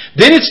process,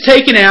 then it's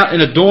taken out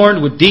and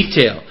adorned with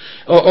detail,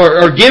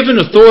 or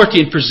given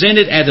authority and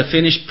presented as a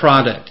finished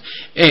product.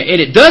 And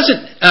it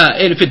doesn't.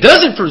 And if it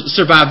doesn't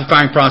survive the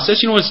firing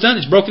process, you know what it's done?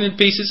 It's broken into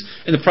pieces,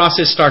 and the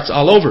process starts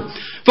all over.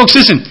 Folks,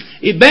 listen.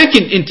 Back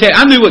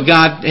I knew what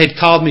God had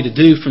called me to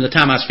do from the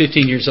time I was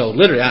 15 years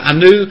old. Literally, I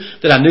knew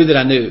that I knew that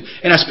I knew.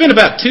 And I spent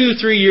about 2-3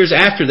 years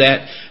after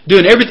that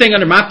doing everything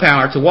under my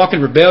power to walk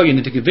in rebellion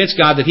and to convince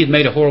God that He had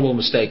made a horrible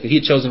mistake, that He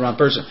had chosen the wrong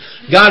person.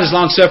 God is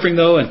long-suffering,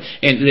 though, and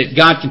that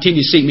God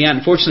continued to seek me out.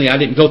 Unfortunately, I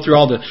didn't go through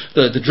all the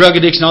drug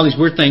addiction, all these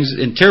weird things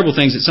and terrible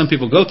things that some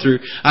people go through.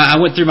 I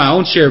went through my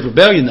own share of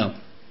rebellion, though.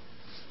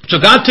 So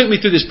God took me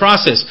through this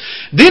process.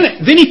 Then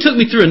He took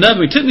me through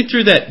another. He took me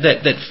through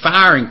that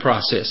firing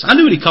process. I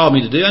knew what He called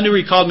me to do. I knew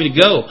where He called me to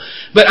go.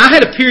 But I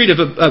had a period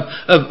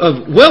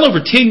of well over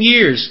 10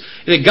 years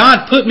that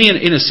God put me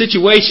in a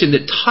situation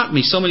that taught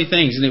me so many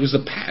things. And it was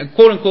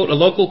quote unquote a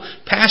local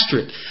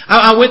pastorate.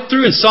 I went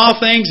through and saw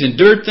things,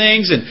 endured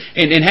things, and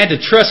had to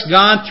trust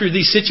God through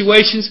these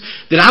situations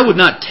that I would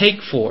not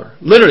take for.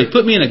 Literally,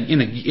 put me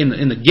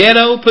in the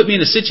ghetto. Put me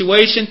in a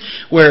situation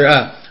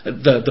where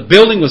the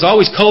building was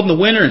always cold in the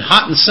winter and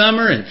hot in the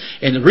summer, and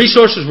the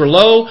resources were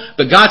low.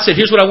 But God said,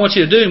 here's what I want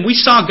you to do. And we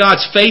saw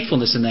God's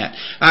faithfulness in that.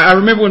 I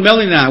remember when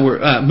Melanie and I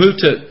were moved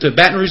to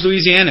Baton Rouge,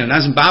 Louisiana, and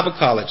I was in Bible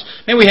college.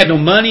 Man, we had no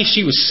money.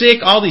 She was sick.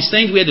 All these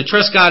things. We had to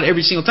trust God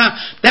every single time.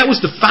 That was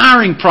the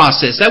firing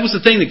process. That was the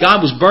thing that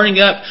God was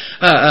burning up,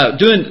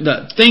 doing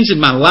the things in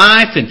my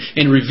life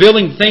and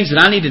revealing the things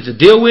that I needed to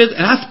deal with.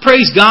 And I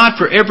praise God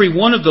for every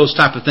one of those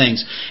type of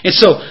things. And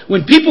so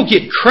when people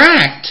get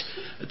cracked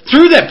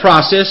through that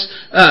process,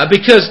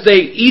 because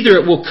they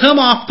either will come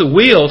off the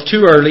wheel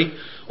too early,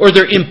 or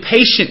they're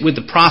impatient with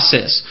the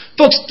process.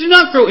 Folks, do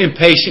not grow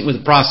impatient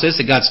with the process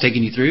that God's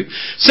taking you through.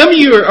 Some of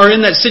you are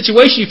in that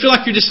situation, you feel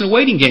like you're just in a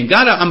waiting game.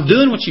 God, I'm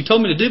doing what you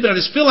told me to do, but I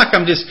just feel like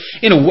I'm just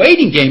in a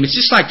waiting game. It's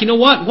just like, you know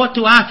what?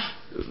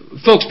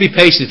 Folks, be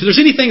patient. If there's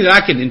anything that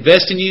I can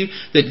invest in you,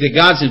 that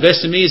God's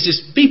invested in me, is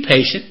just be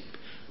patient.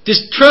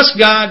 Just trust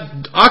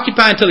God,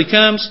 occupy until He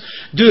comes,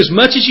 do as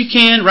much as you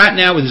can right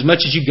now with as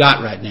much as you got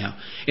right now.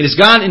 And as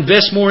God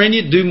invests more in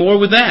you, do more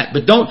with that.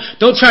 But don't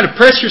try to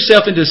press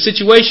yourself into a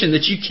situation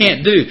that you can't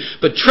do.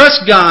 But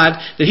trust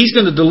God that He's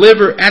going to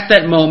deliver at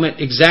that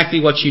moment exactly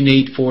what you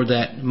need for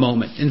that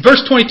moment. In verse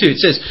 22 it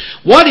says,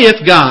 what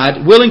if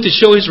God, willing to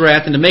show His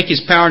wrath and to make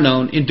His power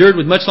known, endured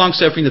with much long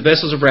suffering the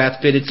vessels of wrath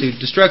fitted to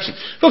destruction?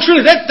 Folks,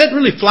 really, that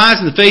really flies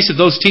in the face of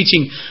those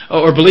teaching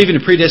or believing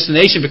in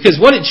predestination,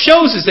 because what it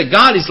shows is that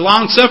God is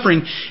long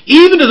suffering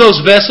even to those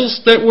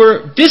vessels that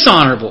were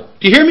dishonorable.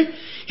 Do you hear me?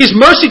 His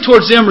mercy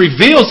towards them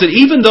reveals that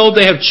even though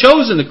they have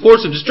chosen the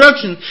course of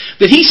destruction,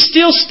 that He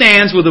still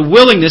stands with a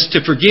willingness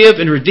to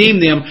forgive and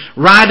redeem them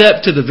right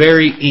up to the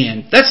very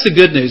end. That's the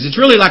good news. It's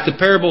really like the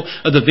parable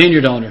of the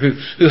vineyard owner who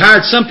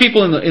hired some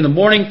people in the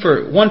morning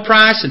for one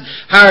price and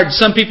hired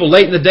some people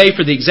late in the day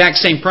for the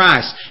exact same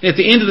price. And at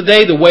the end of the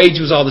day, the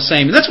wage was all the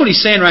same. And that's what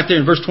He's saying right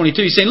there in verse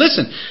 22. He's saying,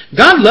 listen,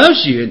 God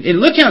loves you,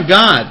 and look how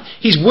God,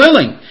 He's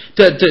willing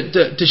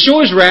to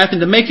show His wrath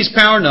and to make His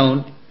power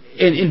known.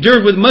 and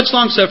endured with much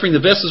long suffering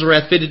the vessels of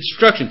wrath fitted to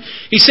destruction.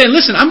 He's saying,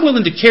 listen, I'm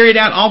willing to carry it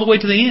out all the way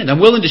to the end.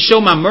 I'm willing to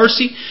show my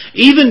mercy.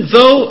 Even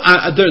though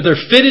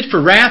they're fitted for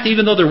wrath,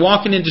 even though they're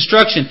walking in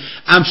destruction,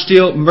 I'm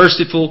still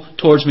merciful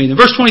towards me. In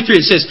verse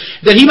 23 it says,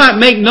 that He might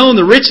make known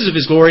the riches of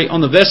His glory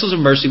on the vessels of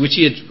mercy, which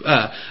He had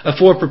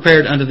afore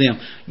prepared unto them.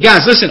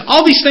 Guys, listen,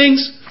 all these things,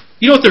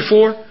 you know what they're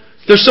for?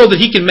 They're so that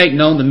He can make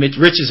known the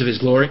riches of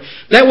His glory.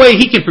 That way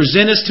He can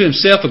present us to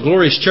Himself a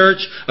glorious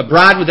church, a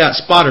bride without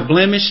spot or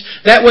blemish.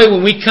 That way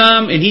when we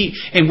come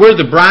and we're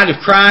the bride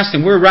of Christ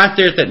and we're right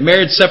there at that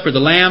marriage supper of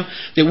the Lamb,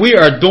 that we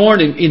are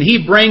adorned and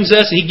He brings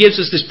us and He gives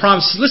us this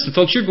promise. Listen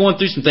folks, you're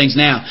going through some things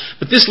now,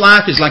 but this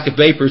life is like a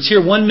vapor. It's here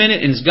one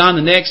minute and it's gone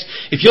the next.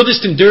 If you'll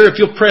just endure, if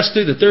you'll press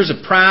through, that there's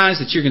a prize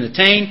that you're going to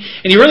attain.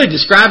 And He really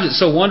describes it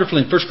so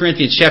wonderfully in 1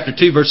 Corinthians chapter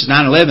 2 verses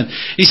 9 and 11.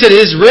 He said,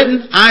 it is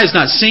written, eye has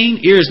not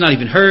seen, ear has not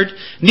even heard,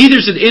 neither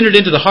is it entered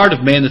into the heart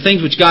of man the things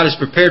which God has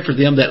prepared for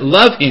them that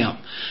love Him.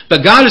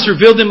 But God has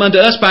revealed them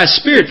unto us by His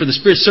Spirit, for the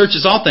Spirit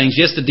searches all things,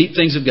 yes, the deep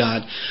things of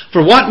God.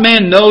 For what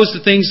man knows the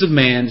things of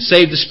man,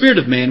 save the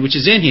Spirit of man which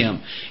is in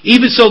him?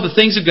 Even so the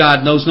things of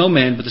God knows no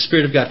man but the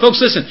Spirit of God.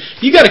 Folks, listen,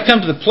 you got to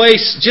come to the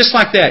place just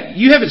like that.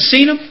 You haven't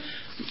seen Him.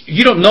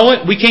 You don't know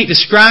it. We can't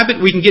describe it.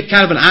 We can get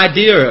kind of an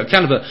idea or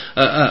kind of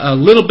a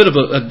little bit of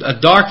a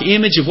dark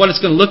image of what it's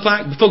going to look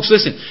like. But folks,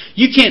 listen,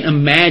 you can't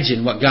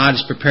imagine what God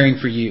is preparing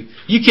for you.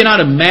 You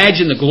cannot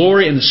imagine the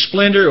glory and the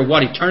splendor of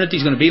what eternity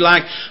is going to be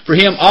like for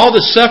Him. All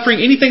the suffering,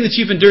 anything that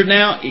you've endured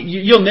now,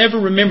 you'll never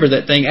remember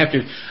that thing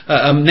after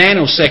a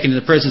nanosecond in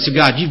the presence of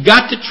God. You've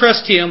got to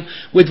trust Him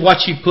with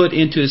what you put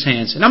into His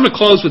hands. And I'm going to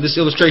close with this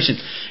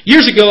illustration.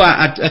 Years ago,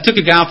 I took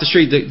a guy off the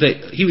street.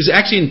 He was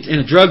actually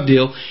in a drug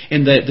deal,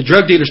 and the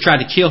drug dealers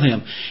tried to kill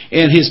him.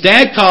 And his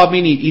dad called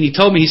me and he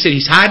told me, he said,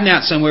 he's hiding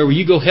out somewhere, will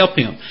you go help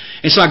him?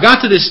 And so I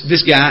got to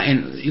this guy,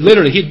 and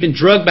literally he'd been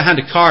drugged behind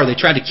a car. They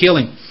tried to kill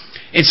him.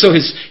 And so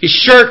his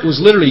shirt was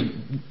literally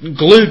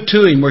glued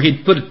to him where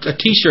he'd put a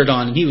T-shirt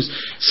on. And he was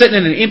sitting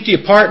in an empty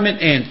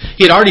apartment, and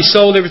he had already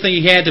sold everything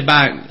he had to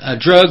buy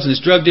drugs, and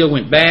his drug deal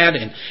went bad.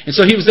 And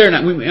so he was there,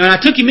 and I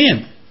took him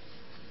in.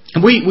 And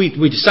we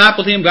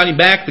discipled him, got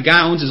him back. The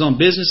guy owns his own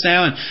business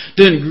now and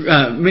doing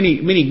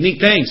many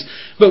neat things.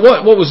 But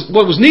what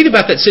was neat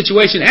about that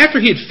situation, after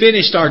he had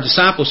finished our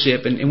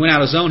discipleship and went out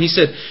on his own, he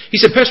said,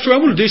 Pastor,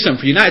 I want to do something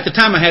for you. Now, at the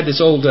time I had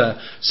this old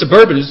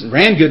Suburban, it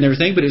ran good and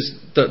everything, but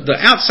the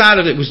outside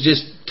of it was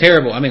just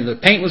terrible. I mean, the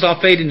paint was all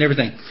faded and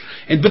everything.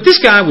 But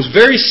this guy was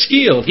very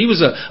skilled. He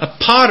was a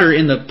potter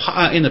in the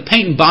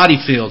paint and body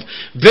field.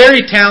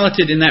 Very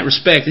talented in that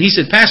respect. And he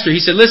said, Pastor,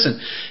 listen,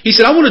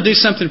 I want to do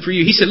something for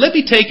you. He said, let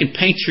me take and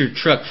paint your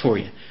truck for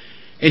you.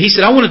 And he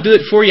said, I want to do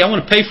it for you. I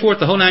want to pay for it,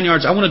 the whole 9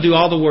 yards. I want to do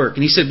all the work.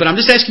 And he said, but I'm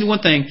just asking you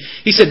one thing.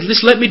 He said,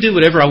 just let me do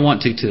whatever I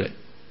want to it.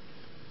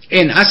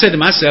 And I said to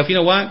myself, you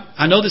know what?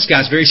 I know this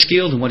guy's very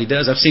skilled in what he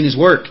does. I've seen his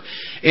work.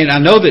 And I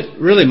know that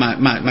really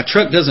my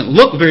truck doesn't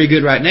look very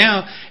good right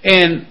now.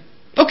 And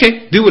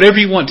okay, do whatever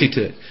you want to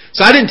it.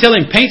 So I didn't tell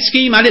him paint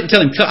scheme. I didn't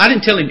tell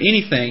him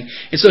anything.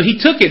 And so he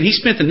took it and he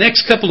spent the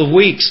next couple of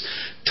weeks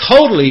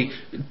totally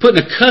putting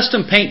a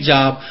custom paint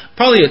job,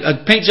 probably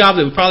a paint job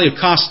that would probably have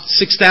cost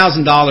 $6,000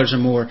 or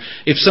more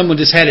if someone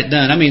just had it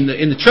done. I mean,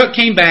 and the truck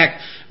came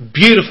back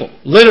beautiful.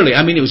 Literally.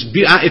 I mean, it was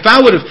beautiful. If I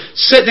would have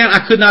sat down,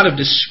 I could not have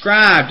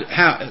described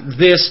how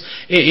this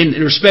in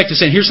respect to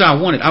saying, here's how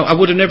I want it. I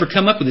would have never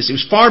come up with this. It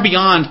was far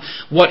beyond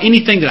what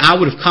anything that I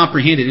would have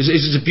comprehended. It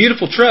was a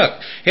beautiful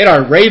truck. It had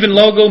our Raven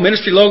logo,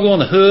 ministry logo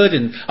on the hood,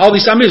 and all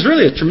these. I mean, it was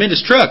really a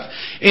tremendous truck.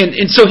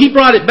 And so he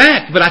brought it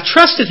back, but I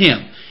trusted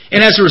him. And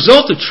as a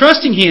result of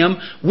trusting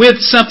Him with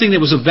something that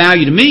was of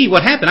value to me,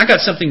 what happened? I got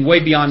something way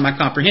beyond my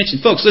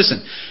comprehension. Folks, listen,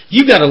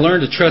 you've got to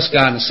learn to trust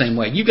God in the same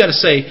way. You've got to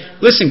say,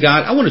 listen,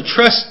 God, I want to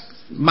trust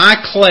my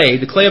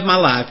clay, the clay of my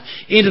life,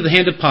 into the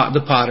hand of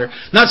the potter.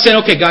 Not saying,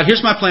 okay, God,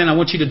 here's my plan, I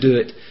want you to do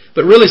it.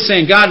 But really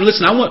saying, God,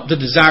 listen, I want the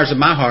desires of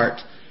my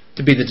heart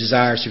to be the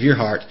desires of your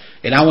heart.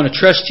 And I want to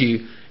trust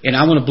you, and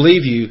I want to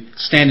believe you,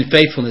 stand in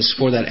faithfulness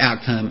for that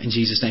outcome in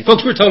Jesus' name.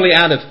 Folks, we're totally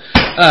out of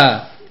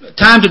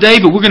time today,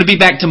 but we're going to be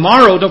back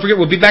tomorrow. Don't forget,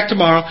 we'll be back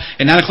tomorrow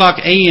at 9 o'clock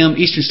a.m.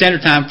 Eastern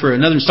Standard Time for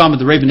another installment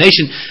of the Raven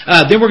Nation.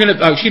 Then we're going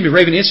to,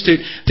 Raven Institute.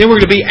 Then we're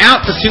going to be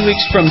out for 2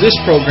 weeks from this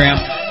program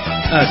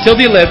till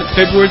the 11th,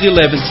 February the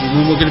 11th,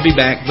 when we're going to be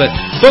back. But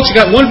folks,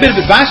 I got one bit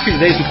of advice for you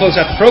today as we close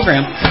out the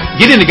program.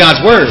 Get into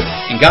God's Word,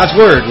 and God's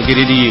Word will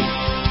get into you.